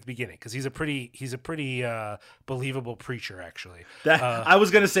preaching at the beginning, because he's a pretty believable preacher actually. I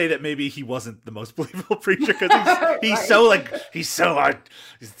was gonna say that maybe he wasn't the most believable preacher because he's so hard.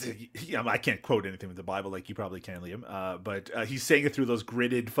 I can't quote anything with the Bible like you probably can, Liam. But he's saying it through those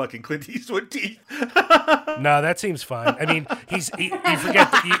gritted fucking Clint Eastwood teeth. No, that seems fine. I mean,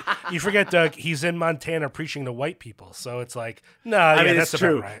 you forget, Doug. He's in Montana preaching to white people, so it's like that's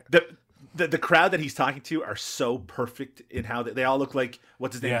true. About right. The crowd that he's talking to are so perfect in how they all look like,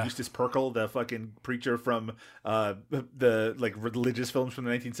 what's his name, Eustace Perkle, the fucking preacher from the like religious films from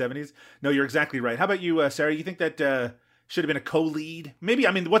the 1970s. No, you're exactly right. How about you, Sarah? You think that should have been a co-lead? Maybe.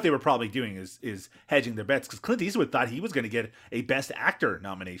 I mean, what they were probably doing is hedging their bets because Clint Eastwood thought he was going to get a Best Actor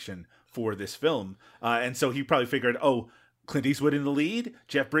nomination for this film, and so he probably figured, Clint Eastwood in the lead,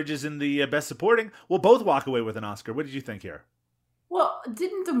 Jeff Bridges in the Best Supporting. We'll both walk away with an Oscar. What did you think here? Well,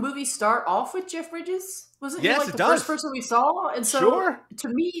 didn't the movie start off with Jeff Bridges? Wasn't he the does. first person we saw? And so to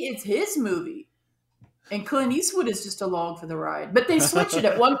me, it's his movie. And Clint Eastwood is just along for the ride. But they switch it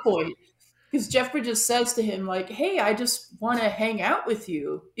at one point because Jeff Bridges says to him, like, hey, I just want to hang out with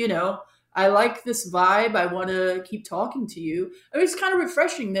you. I like this vibe. I want to keep talking to you. I mean, it's kind of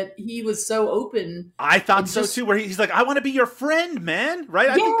refreshing that he was so open. I thought so too, where he's like, I want to be your friend, man. Right?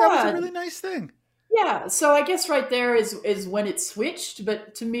 I think that was a really nice thing. Yeah, so I guess right there is when it switched,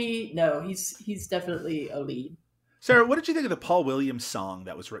 but to me, no, he's definitely a lead. Sarah, what did you think of the Paul Williams song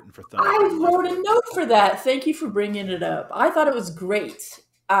that was written for Thunderbolt? I wrote a note for that. Thank you for bringing it up. I thought it was great.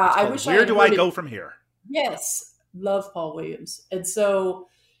 I wish Where do I go from here? Yes, love Paul Williams. And so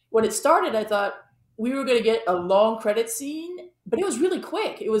when it started, I thought we were going to get a long credit scene, but it was really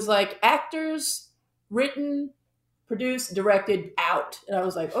quick. It was like actors, written, produced, directed, out. And I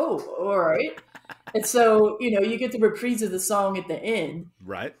was like, oh, all right. And so, you get the reprise of the song at the end.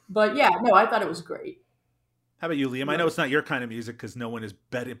 Right. But yeah, no, I thought it was great. How about you, Liam? I know it's not your kind of music because no one is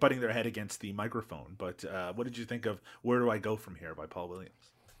butting their head against the microphone. But what did you think of Where Do I Go From Here by Paul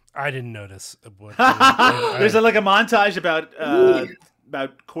Williams? I didn't notice. There's like a montage about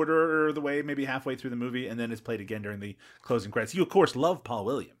quarter of the way, maybe halfway through the movie, and then it's played again during the closing credits. You, of course, love Paul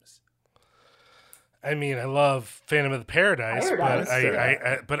Williams. I mean, I love Phantom of the Paradise,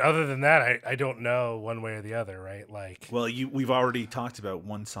 but other than that, I don't know one way or the other, right? Like, well, we've already talked about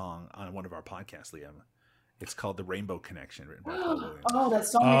one song on one of our podcasts, Liam. It's called "The Rainbow Connection," written by Paul Williams. Oh, that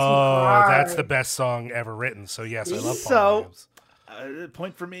song makes me cry. That's the best song ever written. So yes, I love Paul Williams.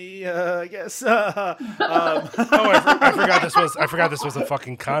 Point for me, I guess. I forgot this was a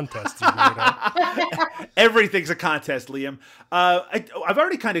fucking contest. You weirdo. Everything's a contest, Liam. I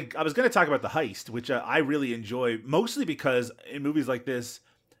was going to talk about the heist, which I really enjoy, mostly because in movies like this,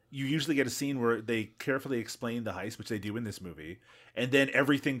 you usually get a scene where they carefully explain the heist, which they do in this movie, and then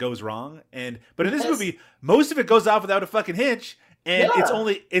everything goes wrong. But in this movie, most of it goes off without a fucking hitch. And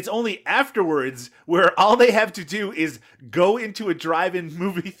it's only afterwards where all they have to do is go into a drive-in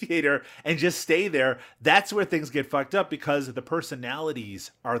movie theater and just stay there. That's where things get fucked up because the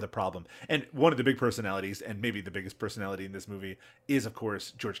personalities are the problem. And one of the big personalities, and maybe the biggest personality in this movie, is, of course,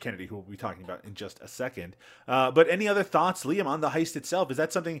 George Kennedy, who we'll be talking about in just a second. But any other thoughts, Liam, on the heist itself? Is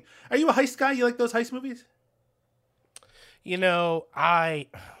that something... Are you a heist guy? You like those heist movies? You know, I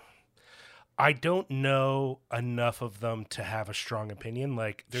don't know enough of them to have a strong opinion.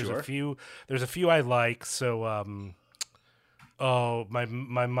 Like there's a few I like. So, my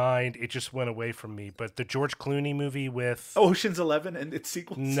mind, it just went away from me. But the George Clooney movie with Ocean's 11 and its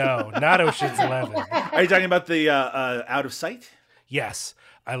sequels. No, not Ocean's 11. Are you talking about the Out of Sight? Yes.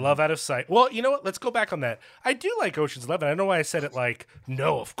 I love Out of Sight. Well, you know what? Let's go back on that. I do like Ocean's 11. I don't know why I said it like,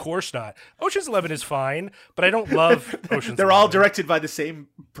 no, of course not. Ocean's 11 is fine, but I don't love Ocean's They're 11. all directed by the same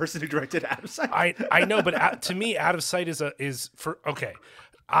person who directed Out of Sight. I know, but to me, Out of Sight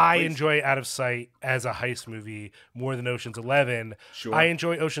I enjoy Out of Sight as a heist movie more than Ocean's 11. Sure. I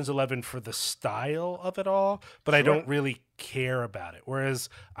enjoy Ocean's 11 for the style of it all, but I don't really care about it. Whereas,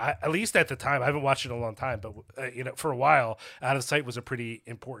 at least at the time, I haven't watched it in a long time, but for a while, Out of Sight was a pretty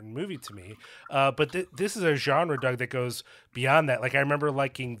important movie to me. But this is a genre, Doug, that goes beyond that. Like I remember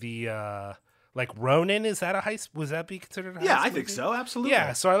liking the. Like Ronin, is that a heist? Was that be considered a heist? Yeah, I movie? think so. Absolutely.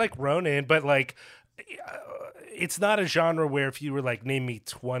 Yeah, so I like Ronin, but like. It's not a genre where if you were like, name me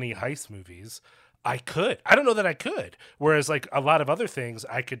 20 heist movies, I could. I don't know that I could. Whereas like a lot of other things,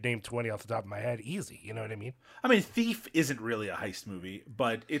 I could name 20 off the top of my head easy. You know what I mean? I mean, Thief isn't really a heist movie,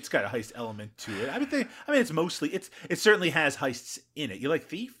 but it's got a heist element to it. I mean, it's mostly, it certainly has heists in it. You like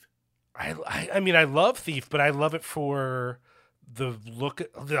Thief? I mean, I love Thief, but I love it for the look.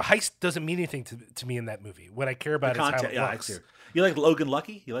 The heist doesn't mean anything to me in that movie. What I care about is how it looks. You like Logan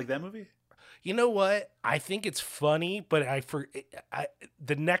Lucky? You like that movie? You know what? I think it's funny, but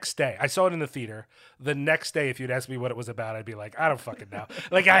the next day, I saw it in the theater. The next day, if you'd ask me what it was about, I'd be like, I don't fucking know.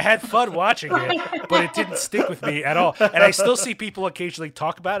 Like, I had fun watching it, but it didn't stick with me at all. And I still see people occasionally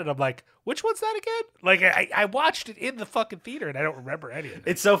talk about it. I'm like, which one's that again? Like, I watched it in the fucking theater, and I don't remember any of it.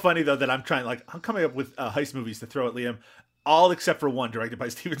 It's so funny, though, that I'm coming up with heist movies to throw at Liam. All except for one, directed by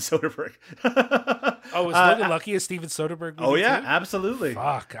Steven Soderbergh. Oh, is Logan Lucky a Steven Soderbergh movie? Oh yeah, too? Absolutely.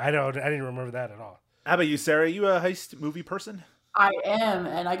 Fuck, I didn't remember that at all. How about you, Sarah? Are you a heist movie person? I am,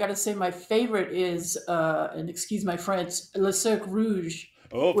 and I gotta say my favorite is, and excuse my French, Le Cercle Rouge.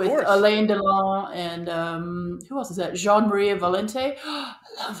 Oh, of with course. Alain Delon and who else is that? Jean-Marie Valente. I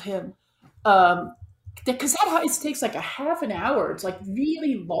love him. Because that heist takes like a half an hour. It's like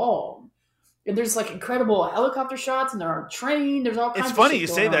really long. And there's like incredible helicopter shots, and they're on a train. There's all kinds of shit. It's funny you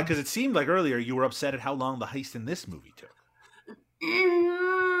say that because it seemed like earlier you were upset at how long the heist in this movie took.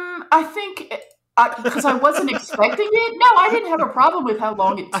 I think because I wasn't expecting it. No, I didn't have a problem with how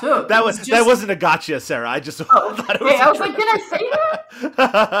long it took. That wasn't a gotcha, Sarah. I just thought it was. I was like, did I say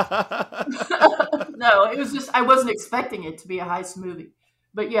that? No, it was just I wasn't expecting it to be a heist movie.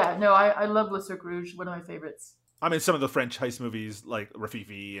 But yeah, no, I love Le Cercle Rouge, one of my favorites. I mean, some of the French heist movies like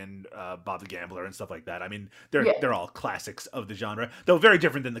Rafifi and Bob the Gambler and stuff like that. I mean, they're all classics of the genre, though very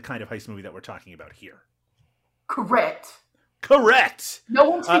different than the kind of heist movie that we're talking about here. Correct. No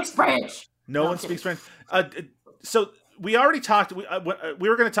one speaks French. No one speaks French. So we already talked. We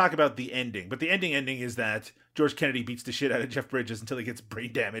were going to talk about the ending, but the ending is that George Kennedy beats the shit out of Jeff Bridges until he gets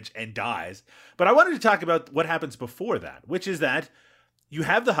brain damage and dies. But I wanted to talk about what happens before that, which is that you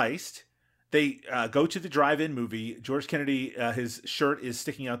have the heist. They go to the drive-in movie. George Kennedy, his shirt is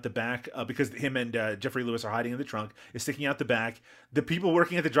sticking out the back because him and Jeffrey Lewis are hiding in the trunk. Is sticking out the back. The people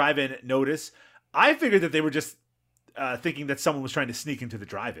working at the drive-in notice. I figured that they were just thinking that someone was trying to sneak into the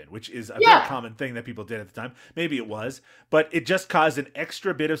drive-in, which is a very common thing that people did at the time. Maybe it was, but it just caused an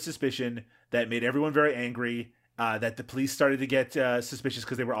extra bit of suspicion that made everyone very angry. that the police started to get suspicious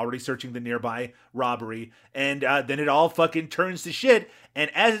because they were already searching the nearby robbery. And then it all fucking turns to shit. And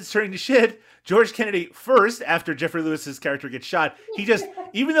as it's turning to shit, George Kennedy, first, after Jeffrey Lewis's character gets shot, he just,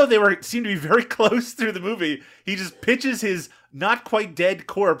 even though seemed to be very close through the movie, he just pitches his not quite dead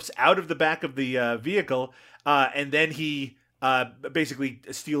corpse out of the back of the vehicle. And then he basically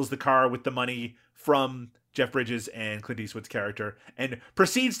steals the car with the money from Jeff Bridges and Clint Eastwood's character, and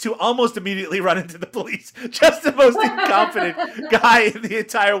proceeds to almost immediately run into the police. Just the most incompetent guy in the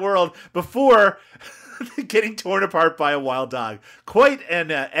entire world before getting torn apart by a wild dog. Quite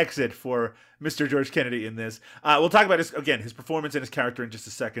an exit for Mr. George Kennedy in this. We'll talk about his performance and his character in just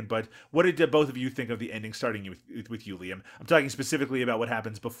a second, but what did both of you think of the ending, starting with you, Liam? I'm talking specifically about what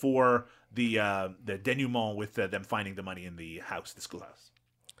happens before the denouement with them finding the money in the schoolhouse.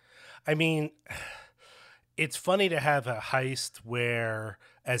 I mean, it's funny to have a heist where,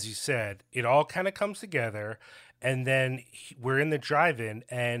 as you said, it all kind of comes together, and then we're in the drive-in,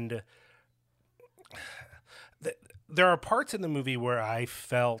 and there are parts in the movie where I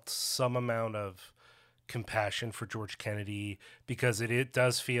felt some amount of compassion for George Kennedy, because it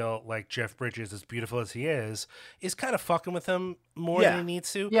does feel like Jeff Bridges, as beautiful as he is kind of fucking with him more than he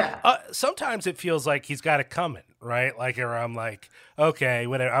needs to. Yeah. Sometimes it feels like he's got it coming, right? Like, or I'm like, okay,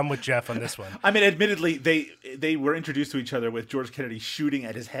 whatever, I'm with Jeff on this one. I mean, admittedly, they were introduced to each other with George Kennedy shooting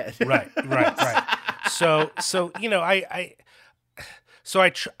at his head. Right. So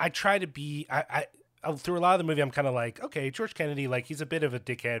I try to be, through a lot of the movie, I'm kind of like, okay, George Kennedy, like, he's a bit of a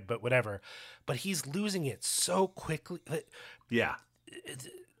dickhead, but whatever. But he's losing it so quickly. Yeah.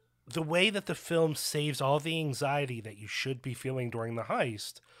 The way that the film saves all the anxiety that you should be feeling during the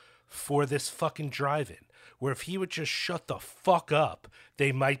heist for this fucking drive-in, where if he would just shut the fuck up,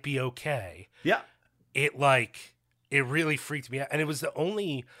 they might be okay. Yeah. It really freaked me out. And it was the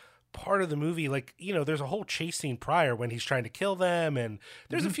only part of the movie, like, you know, there's a whole chase scene prior when he's trying to kill them, and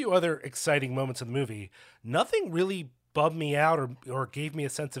there's a few other exciting moments in the movie. Nothing really bummed me out or gave me a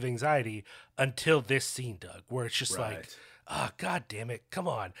sense of anxiety until this scene, Doug, where it's just like, God damn it, come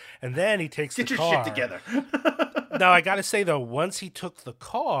on. And then he takes the car. Get your shit together. Now, I gotta say, though, once he took the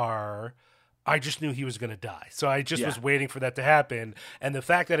car, I just knew he was going to die. So I just was waiting for that to happen. And the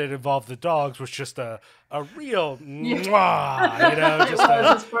fact that it involved the dogs was just a real mwah, you know,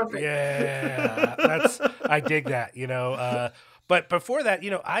 just perfect. Yeah, I dig that, you know. But before that, you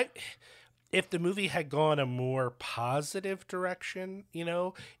know, if the movie had gone a more positive direction, you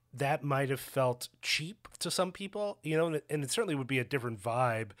know, that might have felt cheap to some people, you know, and it certainly would be a different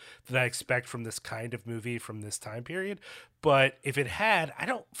vibe than I expect from this kind of movie from this time period. But if it had,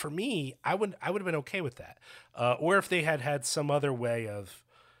 for me, I would have been okay with that. Or if they had some other way of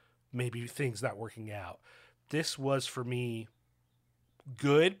maybe things not working out. This was, for me,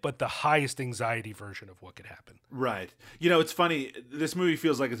 good, but the highest anxiety version of what could happen. Right. You know, it's funny. This movie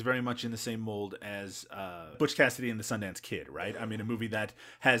feels like it's very much in the same mold as Butch Cassidy and the Sundance Kid, right? I mean, a movie that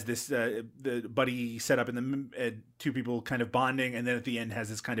has this the buddy set up in the two people kind of bonding, and then at the end has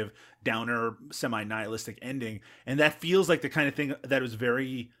this kind of downer, semi-nihilistic ending. And that feels like the kind of thing that was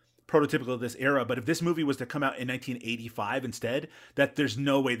very prototypical of this era. But if this movie was to come out in 1985 instead, that there's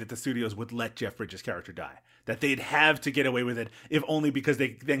no way that the studios would let Jeff Bridges' character die. That they'd have to get away with it, if only because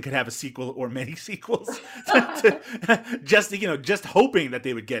they then could have a sequel or many sequels. just hoping that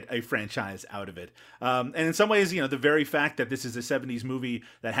they would get a franchise out of it. And in some ways, you know, the very fact that this is a 70s movie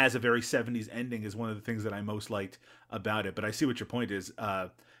that has a very 70s ending is one of the things that I most liked about it. But I see what your point is. I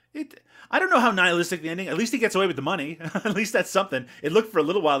don't know how nihilistic the ending. At least he gets away with the money. At least that's something. It looked for a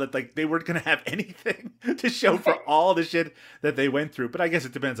little while that like they weren't going to have anything to show for all the shit that they went through. But I guess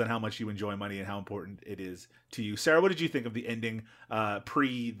it depends on how much you enjoy money and how important it is to you. Sarah, what did you think of the ending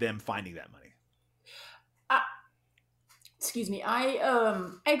pre them finding that money? Excuse me.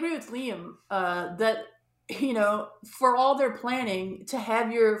 I agree with Liam that, you know, for all their planning, to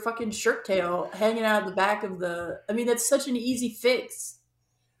have your fucking shirt tail hanging out of the back of that's such an easy fix.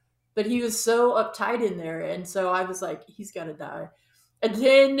 But he was so uptight in there, and so I was like, he's got to die. And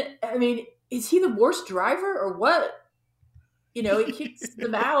then, I mean, is he the worst driver or what? You know, he kicks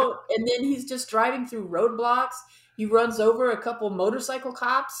them out, and then he's just driving through roadblocks. He runs over a couple motorcycle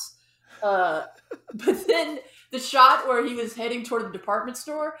cops. But then the shot where he was heading toward the department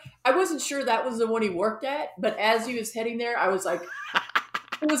store, I wasn't sure that was the one he worked at, but as he was heading there, I was like...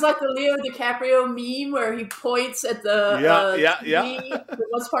 It was like the Leo DiCaprio meme where he points at the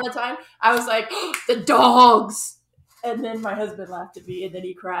once upon a time. I was like, oh, the dogs. And then my husband laughed at me, and then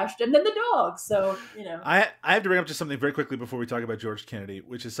he crashed, and then the dogs. So, you know. I have to bring up just something very quickly before we talk about George Kennedy,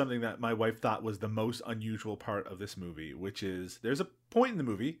 which is something that my wife thought was the most unusual part of this movie, which is there's a point in the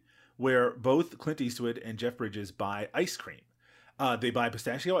movie where both Clint Eastwood and Jeff Bridges buy ice cream. They buy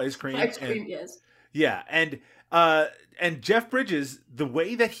pistachio ice cream. Ice cream, yes. Yeah, and Jeff Bridges, the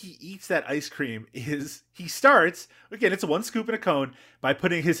way that he eats that ice cream is he starts, again, it's a one scoop in a cone, by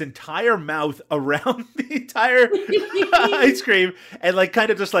putting his entire mouth around the entire ice cream and like kind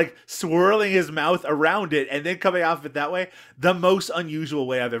of just like swirling his mouth around it and then coming off it that way. The most unusual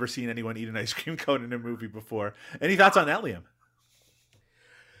way I've ever seen anyone eat an ice cream cone in a movie before. Any thoughts on that, Liam?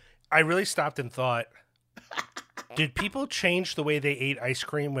 I really stopped and thought, did people change the way they ate ice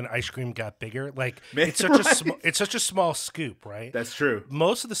cream when ice cream got bigger? Like it's such a small scoop, right? That's true.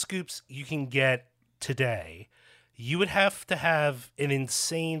 Most of the scoops you can get today, you would have to have an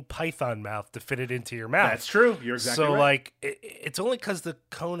insane python mouth to fit it into your mouth. That's true. You're exactly right. So like it's only because the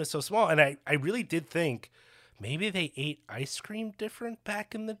cone is so small. And I really did think maybe they ate ice cream different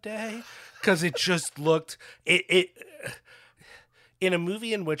back in the day because it just looked in a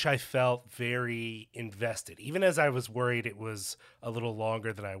movie in which I felt very invested, even as I was worried it was a little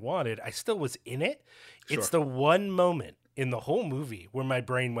longer than I wanted, I still was in it. Sure. It's the one moment in the whole movie where my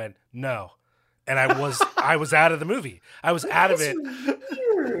brain went, no. And I was out of the movie. I was out of it.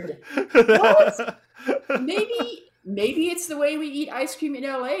 Weird. What? Maybe it's the way we eat ice cream in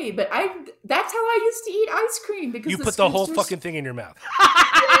LA, but that's how I used to eat ice cream because you put the whole fucking thing in your mouth.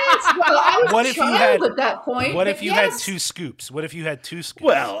 Yes, well, I was a child at that point. What if you had two scoops? What if you had two scoops?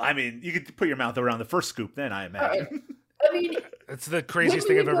 Well, I mean, you could put your mouth around the first scoop, then I imagine. I mean, it's the craziest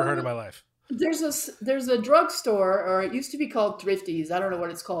thing I've ever heard in my life. There's a drugstore, or it used to be called Thrifty's. I don't know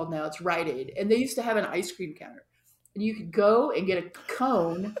what it's called now. It's Rite Aid, and they used to have an ice cream counter, and you could go and get a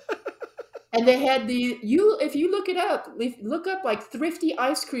cone. And they had if you look it up, look up like Thrifty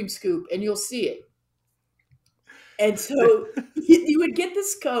ice cream scoop and you'll see it. And so you would get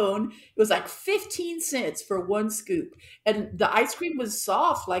this cone. It was like 15 cents for one scoop. And the ice cream was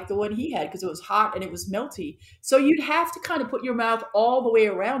soft like the one he had because it was hot and it was melty. So you'd have to kind of put your mouth all the way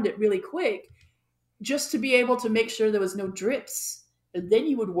around it really quick just to be able to make sure there was no drips. And then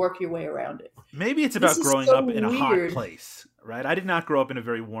you would work your way around it. Maybe it's about growing up in a hot place. Right, I did not grow up in a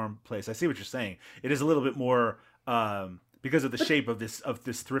very warm place. I see what you're saying. It is a little bit more because of the shape of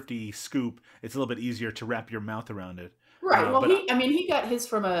this Thrifty scoop. It's a little bit easier to wrap your mouth around it. Right. Well, he got his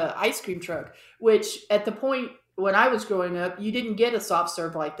from a ice cream truck, which at the point when I was growing up, you didn't get a soft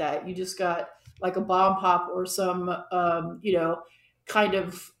serve like that. You just got like a bomb pop or some kind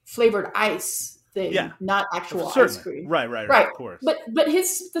of flavored ice thing, not actual ice cream. Right, of course. But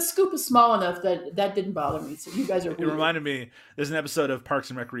the scoop is small enough that didn't bother me. So you guys are weird. It reminded me, there's an episode of Parks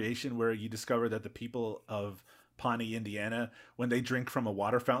and Recreation where you discover that the people of Pawnee, Indiana, when they drink from a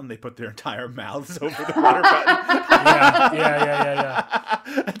water fountain, they put their entire mouths over the water fountain. Yeah.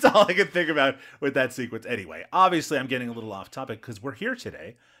 That's all I can think about with that sequence. Anyway, obviously I'm getting a little off topic because we're here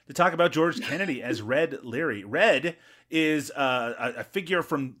today to talk about George Kennedy as Red Leary. Red is a figure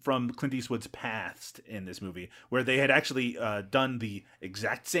from Clint Eastwood's past in this movie, where they had actually done the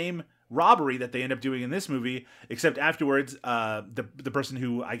exact same robbery that they end up doing in this movie, except afterwards the person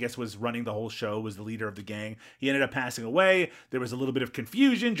who I guess was running the whole show was the leader of the gang. He ended up passing away. There was a little bit of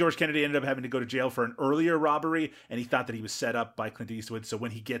confusion. George Kennedy ended up having to go to jail for an earlier robbery, and he thought that he was set up by Clint Eastwood. So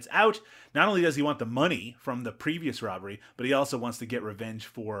when he gets out, not only does he want the money from the previous robbery, but he also wants to get revenge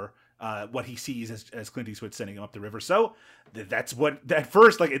for what he sees as Clint Eastwood sending him up the river. So that's what, at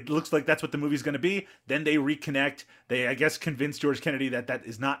first, like, it looks like that's what the movie's going to be. Then they reconnect. They, I guess, convince George Kennedy that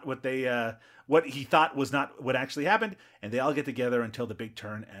is not what what he thought was not what actually happened. And they all get together until the big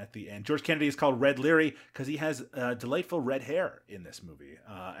turn at the end. George Kennedy is called Red Leary because he has delightful red hair in this movie.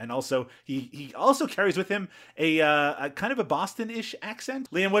 And also, he also carries with him a kind of a Boston-ish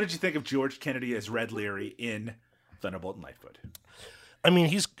accent. Liam, what did you think of George Kennedy as Red Leary in Thunderbolt and Lightfoot? I mean,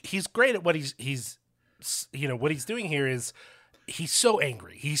 he's great at what he's what he's doing here is he's so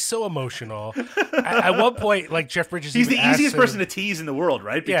angry. He's so emotional. At one point, like Jeff Bridges, he's the easiest person to tease in the world,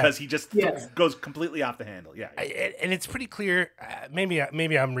 right? Because he just goes completely off the handle. Yeah, and it's pretty clear. Maybe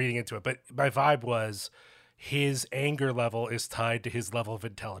I'm reading into it, but my vibe was his anger level is tied to his level of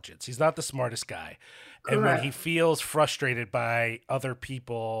intelligence. He's not the smartest guy. And when he feels frustrated by other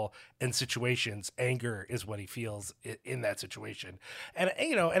people and situations, anger is what he feels in that situation. And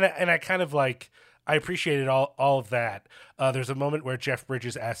and I kind of like, I appreciated all of that. There's a moment where Jeff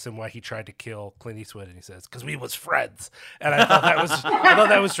Bridges asks him why he tried to kill Clint Eastwood, and he says, "Because we was friends." And I thought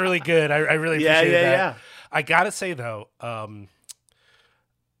that was really good. I really appreciated that. Yeah. I gotta say though,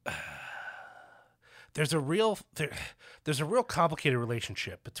 there's a real complicated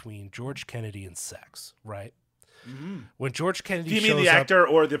relationship between George Kennedy and sex, right? When George Kennedy Do you mean shows the up- actor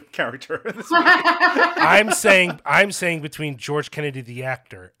or the character? I'm saying between George Kennedy the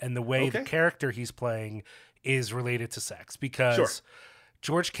actor and the way the character he's playing is related to sex, because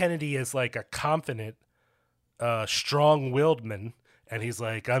George Kennedy is like a confident, strong-willed man, and he's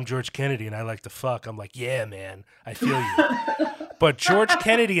like, I'm George Kennedy and I like to fuck. I'm like, yeah, man, I feel you. But George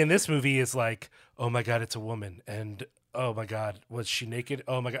Kennedy in this movie is like, oh my God, it's a woman, and oh my God, was she naked?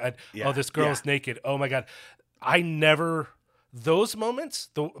 Oh my God, oh, this girl is naked. Oh my God. I never, those moments,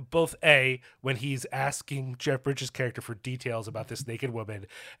 both A, when he's asking Jeff Bridges' character for details about this naked woman,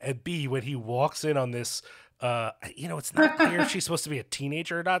 and B, when he walks in on this, it's not clear if she's supposed to be a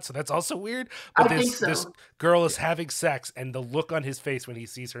teenager or not, so that's also weird. But this girl is having sex, and the look on his face when he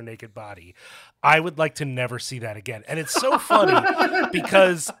sees her naked body, I would like to never see that again. And it's so funny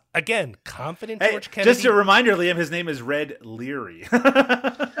because, again, confident George Kennedy. Just a reminder, Liam, his name is Red Leary.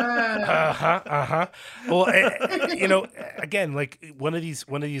 Well, again, like one of these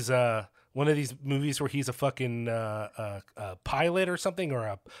movies where he's a fucking pilot or something,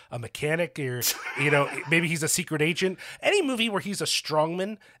 or a mechanic, or maybe he's a secret agent. Any movie where he's a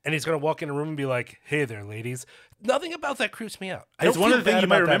strongman and he's gonna walk in a room and be like, "Hey there, ladies." Nothing about that creeps me out. It's one of the things you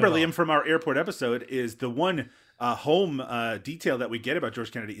might remember, Liam, from our airport episode is the one home detail that we get about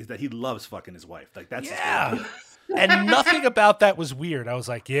George Kennedy is that he loves fucking his wife. Like that's and nothing about that was weird. I was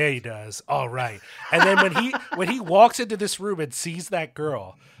like, yeah, he does. All right. And then when he walks into this room and sees that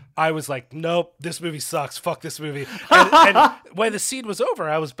girl, I was like, nope, this movie sucks. Fuck this movie. And when the scene was over,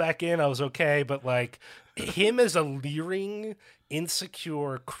 I was back in. I was okay. But like him as a leering,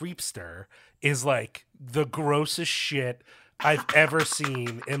 insecure creepster is like the grossest shit I've ever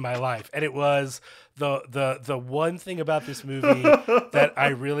seen in my life. And it was the one thing about this movie that I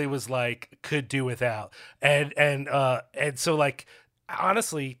really was like, could do without. And so like,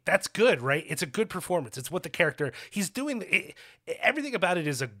 honestly, that's good, right? It's a good performance. It's what the character he's doing. Everything about it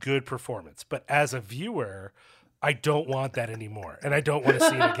is a good performance. But as a viewer, I don't want that anymore, and I don't want to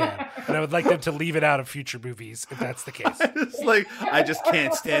see it again. And I would like them to leave it out of future movies if that's the case. It's like I just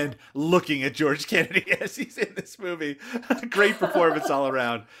can't stand looking at George Kennedy as he's in this movie. Great performance all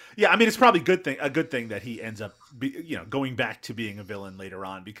around. Yeah, I mean it's probably a good thing that he ends up going back to being a villain later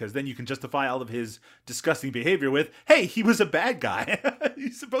on, because then you can justify all of his disgusting behavior with, hey, he was a bad guy.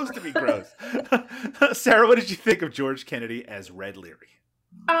 He's supposed to be gross. Sarah, what did you think of George Kennedy as Red Leary?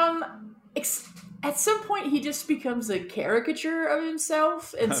 At some point, he just becomes a caricature of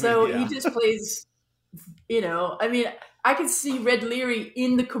himself, and he just plays. I mean, I could see Red Leary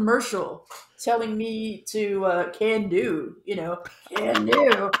in the commercial telling me to can do. Can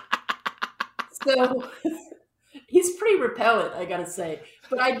do. So he's pretty repellent, I gotta say.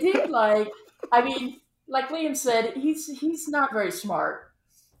 But I did like Liam said, he's not very smart,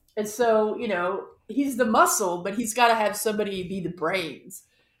 and so he's the muscle, but he's got to have somebody be the brains.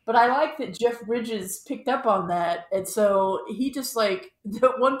 But I like that Jeff Bridges picked up on that. And so he just at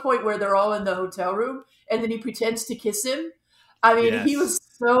one point where they're all in the hotel room and then he pretends to kiss him. I mean, He was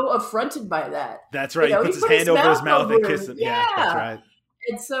so affronted by that. That's right. He puts his hand over his mouth and kisses him. Yeah, that's right.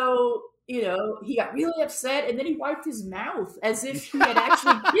 And so, he got really upset and then he wiped his mouth as if he had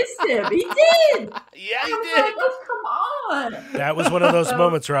actually kissed him. He did. Yeah, he did. Like, oh, come on. That was one of those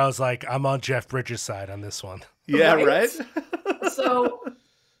moments where I was like, I'm on Jeff Bridges' side on this one. Yeah, right? So...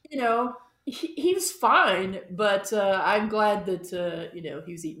 he was fine, but I'm glad that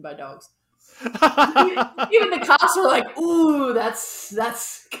he was eaten by dogs. Even the cops were like, "Ooh, that's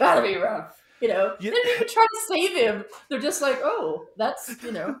gotta be rough." They didn't even try to save him. They're just like, "Oh, that's."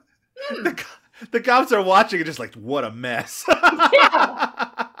 The cops are watching and just like, what a mess.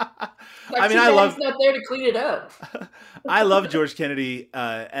 I mean, he's not there to clean it up. I love George Kennedy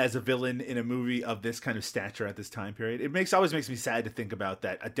as a villain in a movie of this kind of stature at this time period. It always makes me sad to think about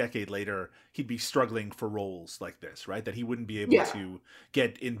that a decade later he'd be struggling for roles like this, right? That he wouldn't be able to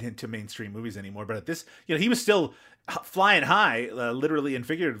get into mainstream movies anymore. But at this, he was still flying high, literally and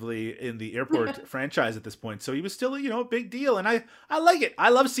figuratively, in the airport franchise at this point. So he was still, a big deal, and I like it. I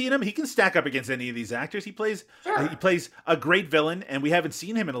love seeing him. He can stack up against any of these actors. He plays a great villain, and we haven't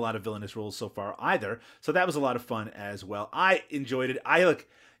seen him in a lot of villainous roles so far either. So that was a lot of fun as well. I enjoyed it.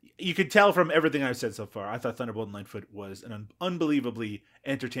 You could tell from everything I've said so far, I thought Thunderbolt and Lightfoot was an unbelievably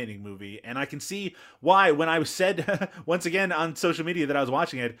entertaining movie. And I can see why, when I said, once again, on social media that I was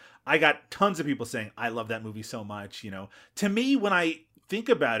watching it, I got tons of people saying, I love that movie so much. To me, when I think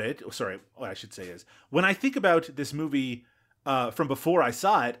about it, when I think about this movie from before I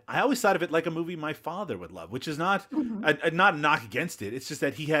saw it, I always thought of it like a movie my father would love, which is not a knock against it. It's just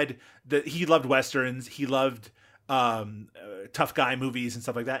that he loved Westerns. He loved tough guy movies and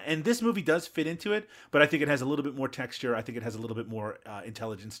stuff like that. And this movie does fit into it, but I think it has a little bit more texture. I think it has a little bit more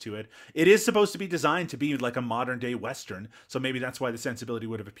intelligence to it. It is supposed to be designed to be like a modern day Western, so maybe that's why the sensibility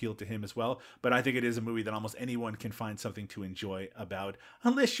would have appealed to him as well. But I think it is a movie that almost anyone can find something to enjoy about,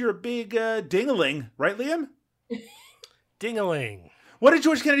 unless you're a big ding-a-ling, right, Liam? Ding-a-ling. What did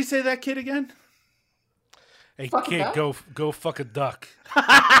George Kennedy say to that kid again? Hey, kid, go fuck a duck.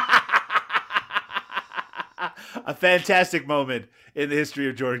 A fantastic moment in the history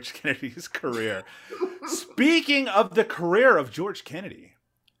of George Kennedy's career. Speaking of the career of George Kennedy,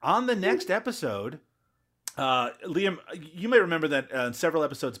 on the next episode, Liam, you may remember that several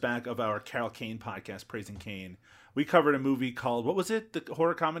episodes back of our Carol Kane podcast, Praising Kane, we covered a movie called, what was it? The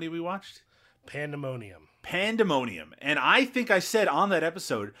horror comedy we watched? Pandemonium. And I think I said on that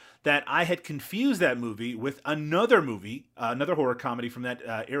episode that I had confused that movie with another movie, another horror comedy from that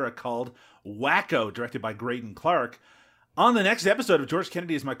era called Wacko, directed by Graydon Clark. On the next episode of George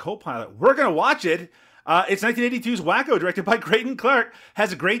Kennedy is My Co-Pilot, we're going to watch it. It's 1982's Wacko, directed by Graydon Clark.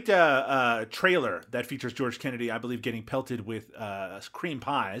 Has a great trailer that features George Kennedy, I believe, getting pelted with cream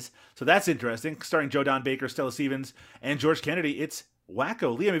pies. So that's interesting. Starring Joe Don Baker, Stella Stevens, and George Kennedy. It's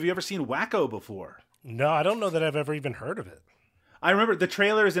Wacko. Liam, have you ever seen Wacko before? No, I don't know that I've ever even heard of it. I remember the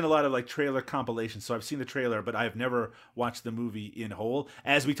trailer is in a lot of like trailer compilations, so I've seen the trailer, but I've never watched the movie in whole.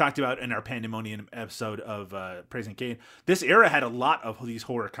 As we talked about in our Pandemonium episode of Praising Kane, this era had a lot of these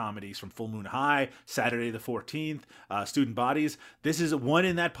horror comedies, from Full Moon High, Saturday the 14th, Student Bodies. This is one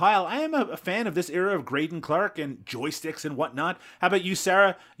in that pile. I am a fan of this era of Graydon Clark and joysticks and whatnot. How about you,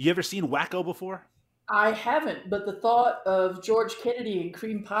 Sarah? You ever seen Wacko before? I haven't, but the thought of George Kennedy and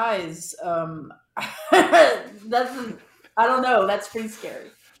cream pies, that's... I don't know. That's pretty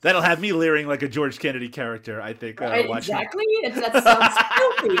scary. That'll have me leering like a George Kennedy character, I think. Right, exactly. That sounds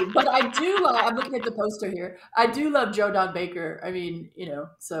filthy. But I do love, I'm looking at the poster here. I do love Joe Don Baker. I mean,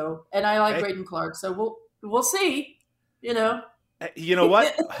 so, and I like Graydon Clark. So we'll see, You know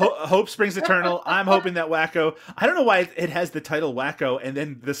what? Hope springs eternal. I'm hoping that Wacko, I don't know why it has the title Wacko and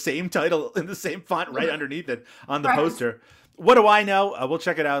then the same title in the same font right underneath it on the poster. What do I know? We'll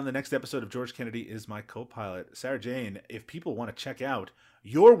check it out in the next episode of George Kennedy is My Co-Pilot. Sarah Jane, if people want to check out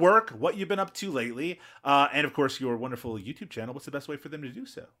your work, what you've been up to lately, and of course your wonderful YouTube channel, what's the best way for them to do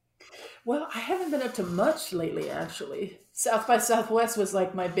so? Well, I haven't been up to much lately, actually. South by Southwest was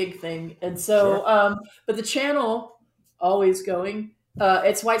like my big thing. And so, sure. But the channel, always going,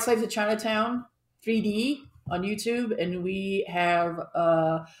 it's White Slaves of Chinatown 3D on YouTube. And we have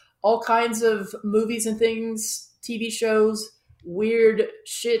all kinds of movies and things, TV shows, weird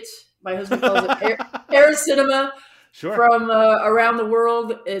shit. My husband calls it paracinema. Sure. From around the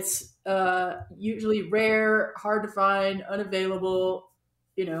world. It's usually rare, hard to find, unavailable.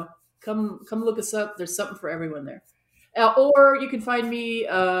 Come look us up. There's something for everyone there. Or you can find me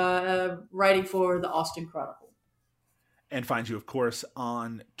writing for the Austin Chronicle. And find you, of course,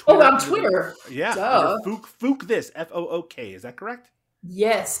 on Twitter. Oh, on Twitter. Yeah. Fook this, Fook. Is that correct?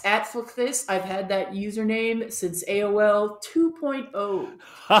 Yes, at Fook this. I've had that username since AOL 2.0. So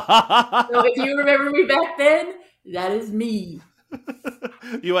if you remember me back then, that is me.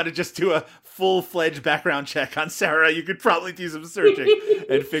 You want to just do a full-fledged background check on Sarah, you could probably do some searching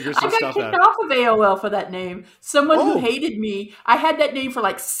and figure some stuff out. I got kicked off of AOL for that name. Someone who hated me. I had that name for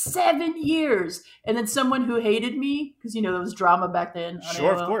like 7 years. And then someone who hated me, because, there was drama back then on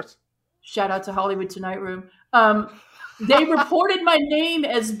Sure, AOL. Of course. Shout out to Hollywood Tonight Room. They reported my name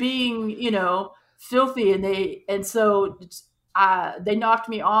as being, filthy. And so they knocked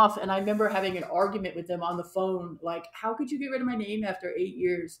me off. And I remember having an argument with them on the phone. Like, how could you get rid of my name after 8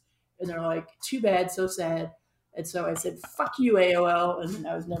 years? And they're like, too bad, so sad. And so I said, fuck you, AOL. And then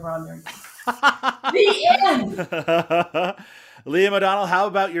I was never on there again. The end. Liam O'Donnell, how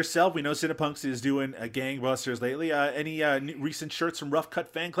about yourself? We know Cinepunks is doing gangbusters lately. Any recent shirts from Rough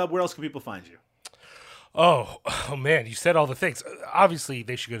Cut Fan Club? Where else can people find you? Oh man, you said all the things. Obviously,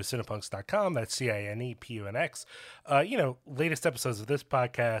 they should go to cinepunks.com. That's CINEPUNX. Latest episodes of this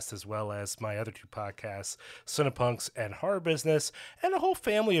podcast, as well as my other two podcasts, Cinepunks and Horror Business, and a whole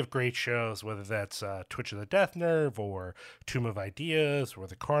family of great shows, whether that's Twitch of the Death Nerve, or Tomb of Ideas, or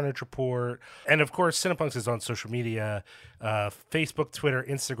The Carnage Report. And of course, Cinepunks is on social media, Facebook, Twitter,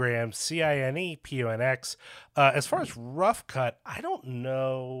 Instagram, CINEPUNX. As far as Rough Cut, I don't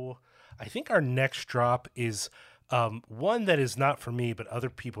know. I think our next drop is one that is not for me, but other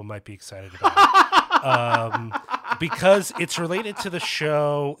people might be excited about because it's related to the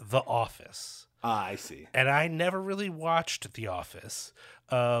show The Office. I see. And I never really watched The Office,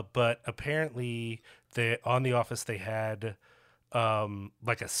 but apparently on The Office they had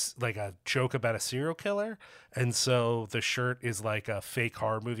like a joke about a serial killer, and so the shirt is like a fake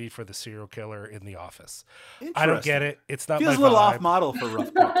horror movie for the serial killer in The Office. I don't get it. It's not feels my a little vibe. off model for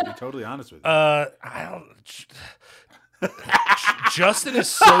Rough Cut, to be totally honest with you. I don't. Justin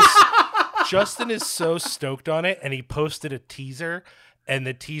is so stoked on it, and he posted a teaser. And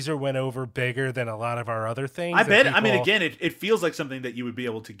the teaser went over bigger than a lot of our other things. I bet. I mean, again, it feels like something that you would be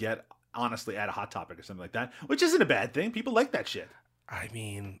able to get, honestly, at a Hot Topic or something like that, which isn't a bad thing. People like that shit. I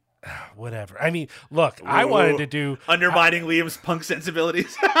mean, whatever. I mean, look, I wanted to do undermining Liam's punk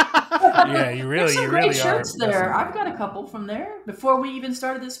sensibilities. Yeah, you really, There's some you great really shirts are. there. I've got a couple from there before we even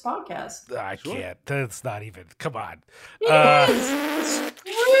started this podcast. I can't. That's not even. Come on. It is. It's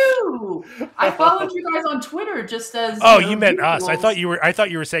true. I followed you guys on Twitter just as. Oh, you meant us. I thought you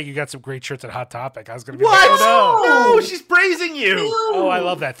were saying you got some great shirts at Hot Topic. I was going to be what? like, oh, no, she's praising you. Ew. Oh, I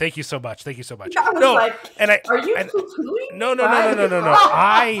love that. Thank you so much. Thank you so much. I was No, like, and I are you and, poo-pooing? No.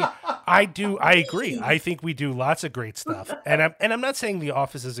 I do. I agree. I think we do lots of great stuff, and I'm not saying The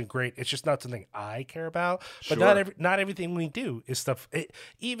Office isn't great. It's just not something I care about. But not everything we do is stuff.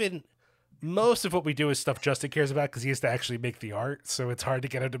 Even most of what we do is stuff Justin cares about because he has to actually make the art. So it's hard to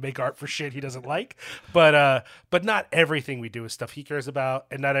get him to make art for shit he doesn't like. But not everything we do is stuff he cares about,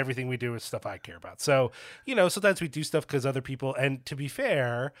 and not everything we do is stuff I care about. So sometimes we do stuff because other people. And to be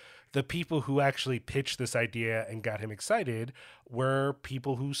fair, the people who actually pitched this idea and got him excited were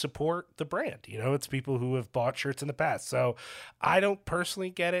people who support the brand. It's people who have bought shirts in the past. So I don't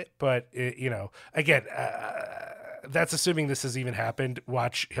personally get it, but again, that's assuming this has even happened.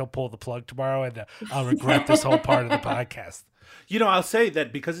 Watch, he'll pull the plug tomorrow, and I'll regret this whole part of the podcast. I'll say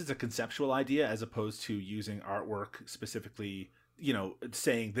that because it's a conceptual idea as opposed to using artwork specifically,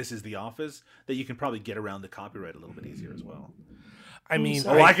 saying this is The Office, that you can probably get around the copyright a little bit easier as well. I mean,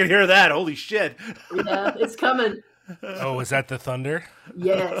 I can hear that. Holy shit. Yeah, it's coming. Oh, is that the thunder?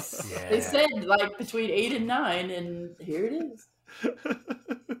 Yes. Yeah. They said like between 8 and 9, and here it is.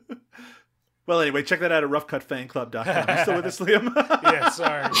 Well, anyway, check that out at roughcutfanclub.com. You still with us, Liam? Yeah,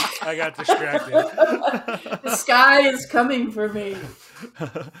 sorry. I got distracted. The sky is coming for me.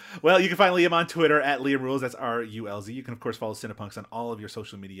 Well, you can find Liam on Twitter at Liam Rules. That's RULZ. You can, of course, follow Cinepunks on all of your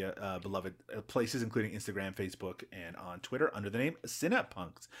social media beloved places, including Instagram, Facebook, and on Twitter under the name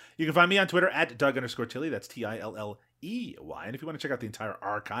Cinepunks. You can find me on Twitter at Doug_Tilley. That's TILLEY. And if you want to check out the entire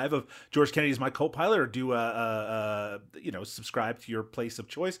archive of George Kennedy's My Co-Pilot, or do subscribe to your place of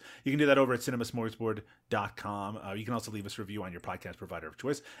choice, you can do that over at cinemasmorgasbord.com. You can also leave us a review on your podcast provider of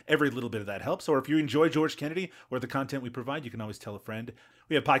choice. Every little bit of that helps. Or if you enjoy George Kennedy or the content we provide, you can always tell a friend.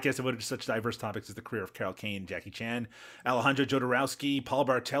 We have podcasts devoted to such diverse topics as the career of Carol Kane, Jackie Chan, Alejandro Jodorowsky, Paul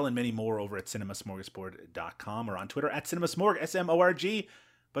Bartel, and many more over at cinemasmorgasbord.com or on Twitter at cinemasmorg, SMORG.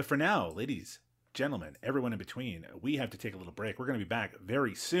 But for now, ladies, gentlemen, everyone in between, we have to take a little break. We're going to be back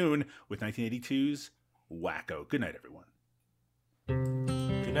very soon with 1982's Wacko. Good night, everyone.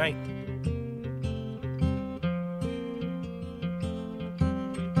 Good night.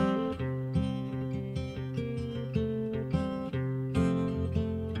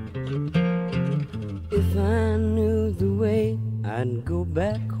 If I knew the way, I'd go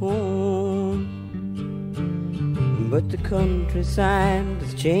back home. But the countryside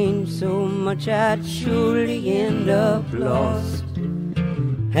has changed so much, I'd surely end up lost.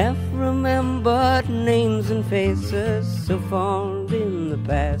 Half remembered names and faces so far in the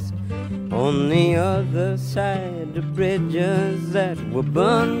past. On the other side, the bridges that were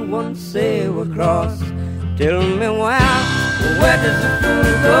burned once they were crossed. Tell me where does the fool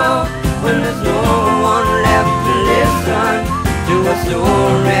go when there's no one left to listen to a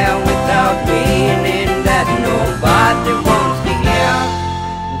story?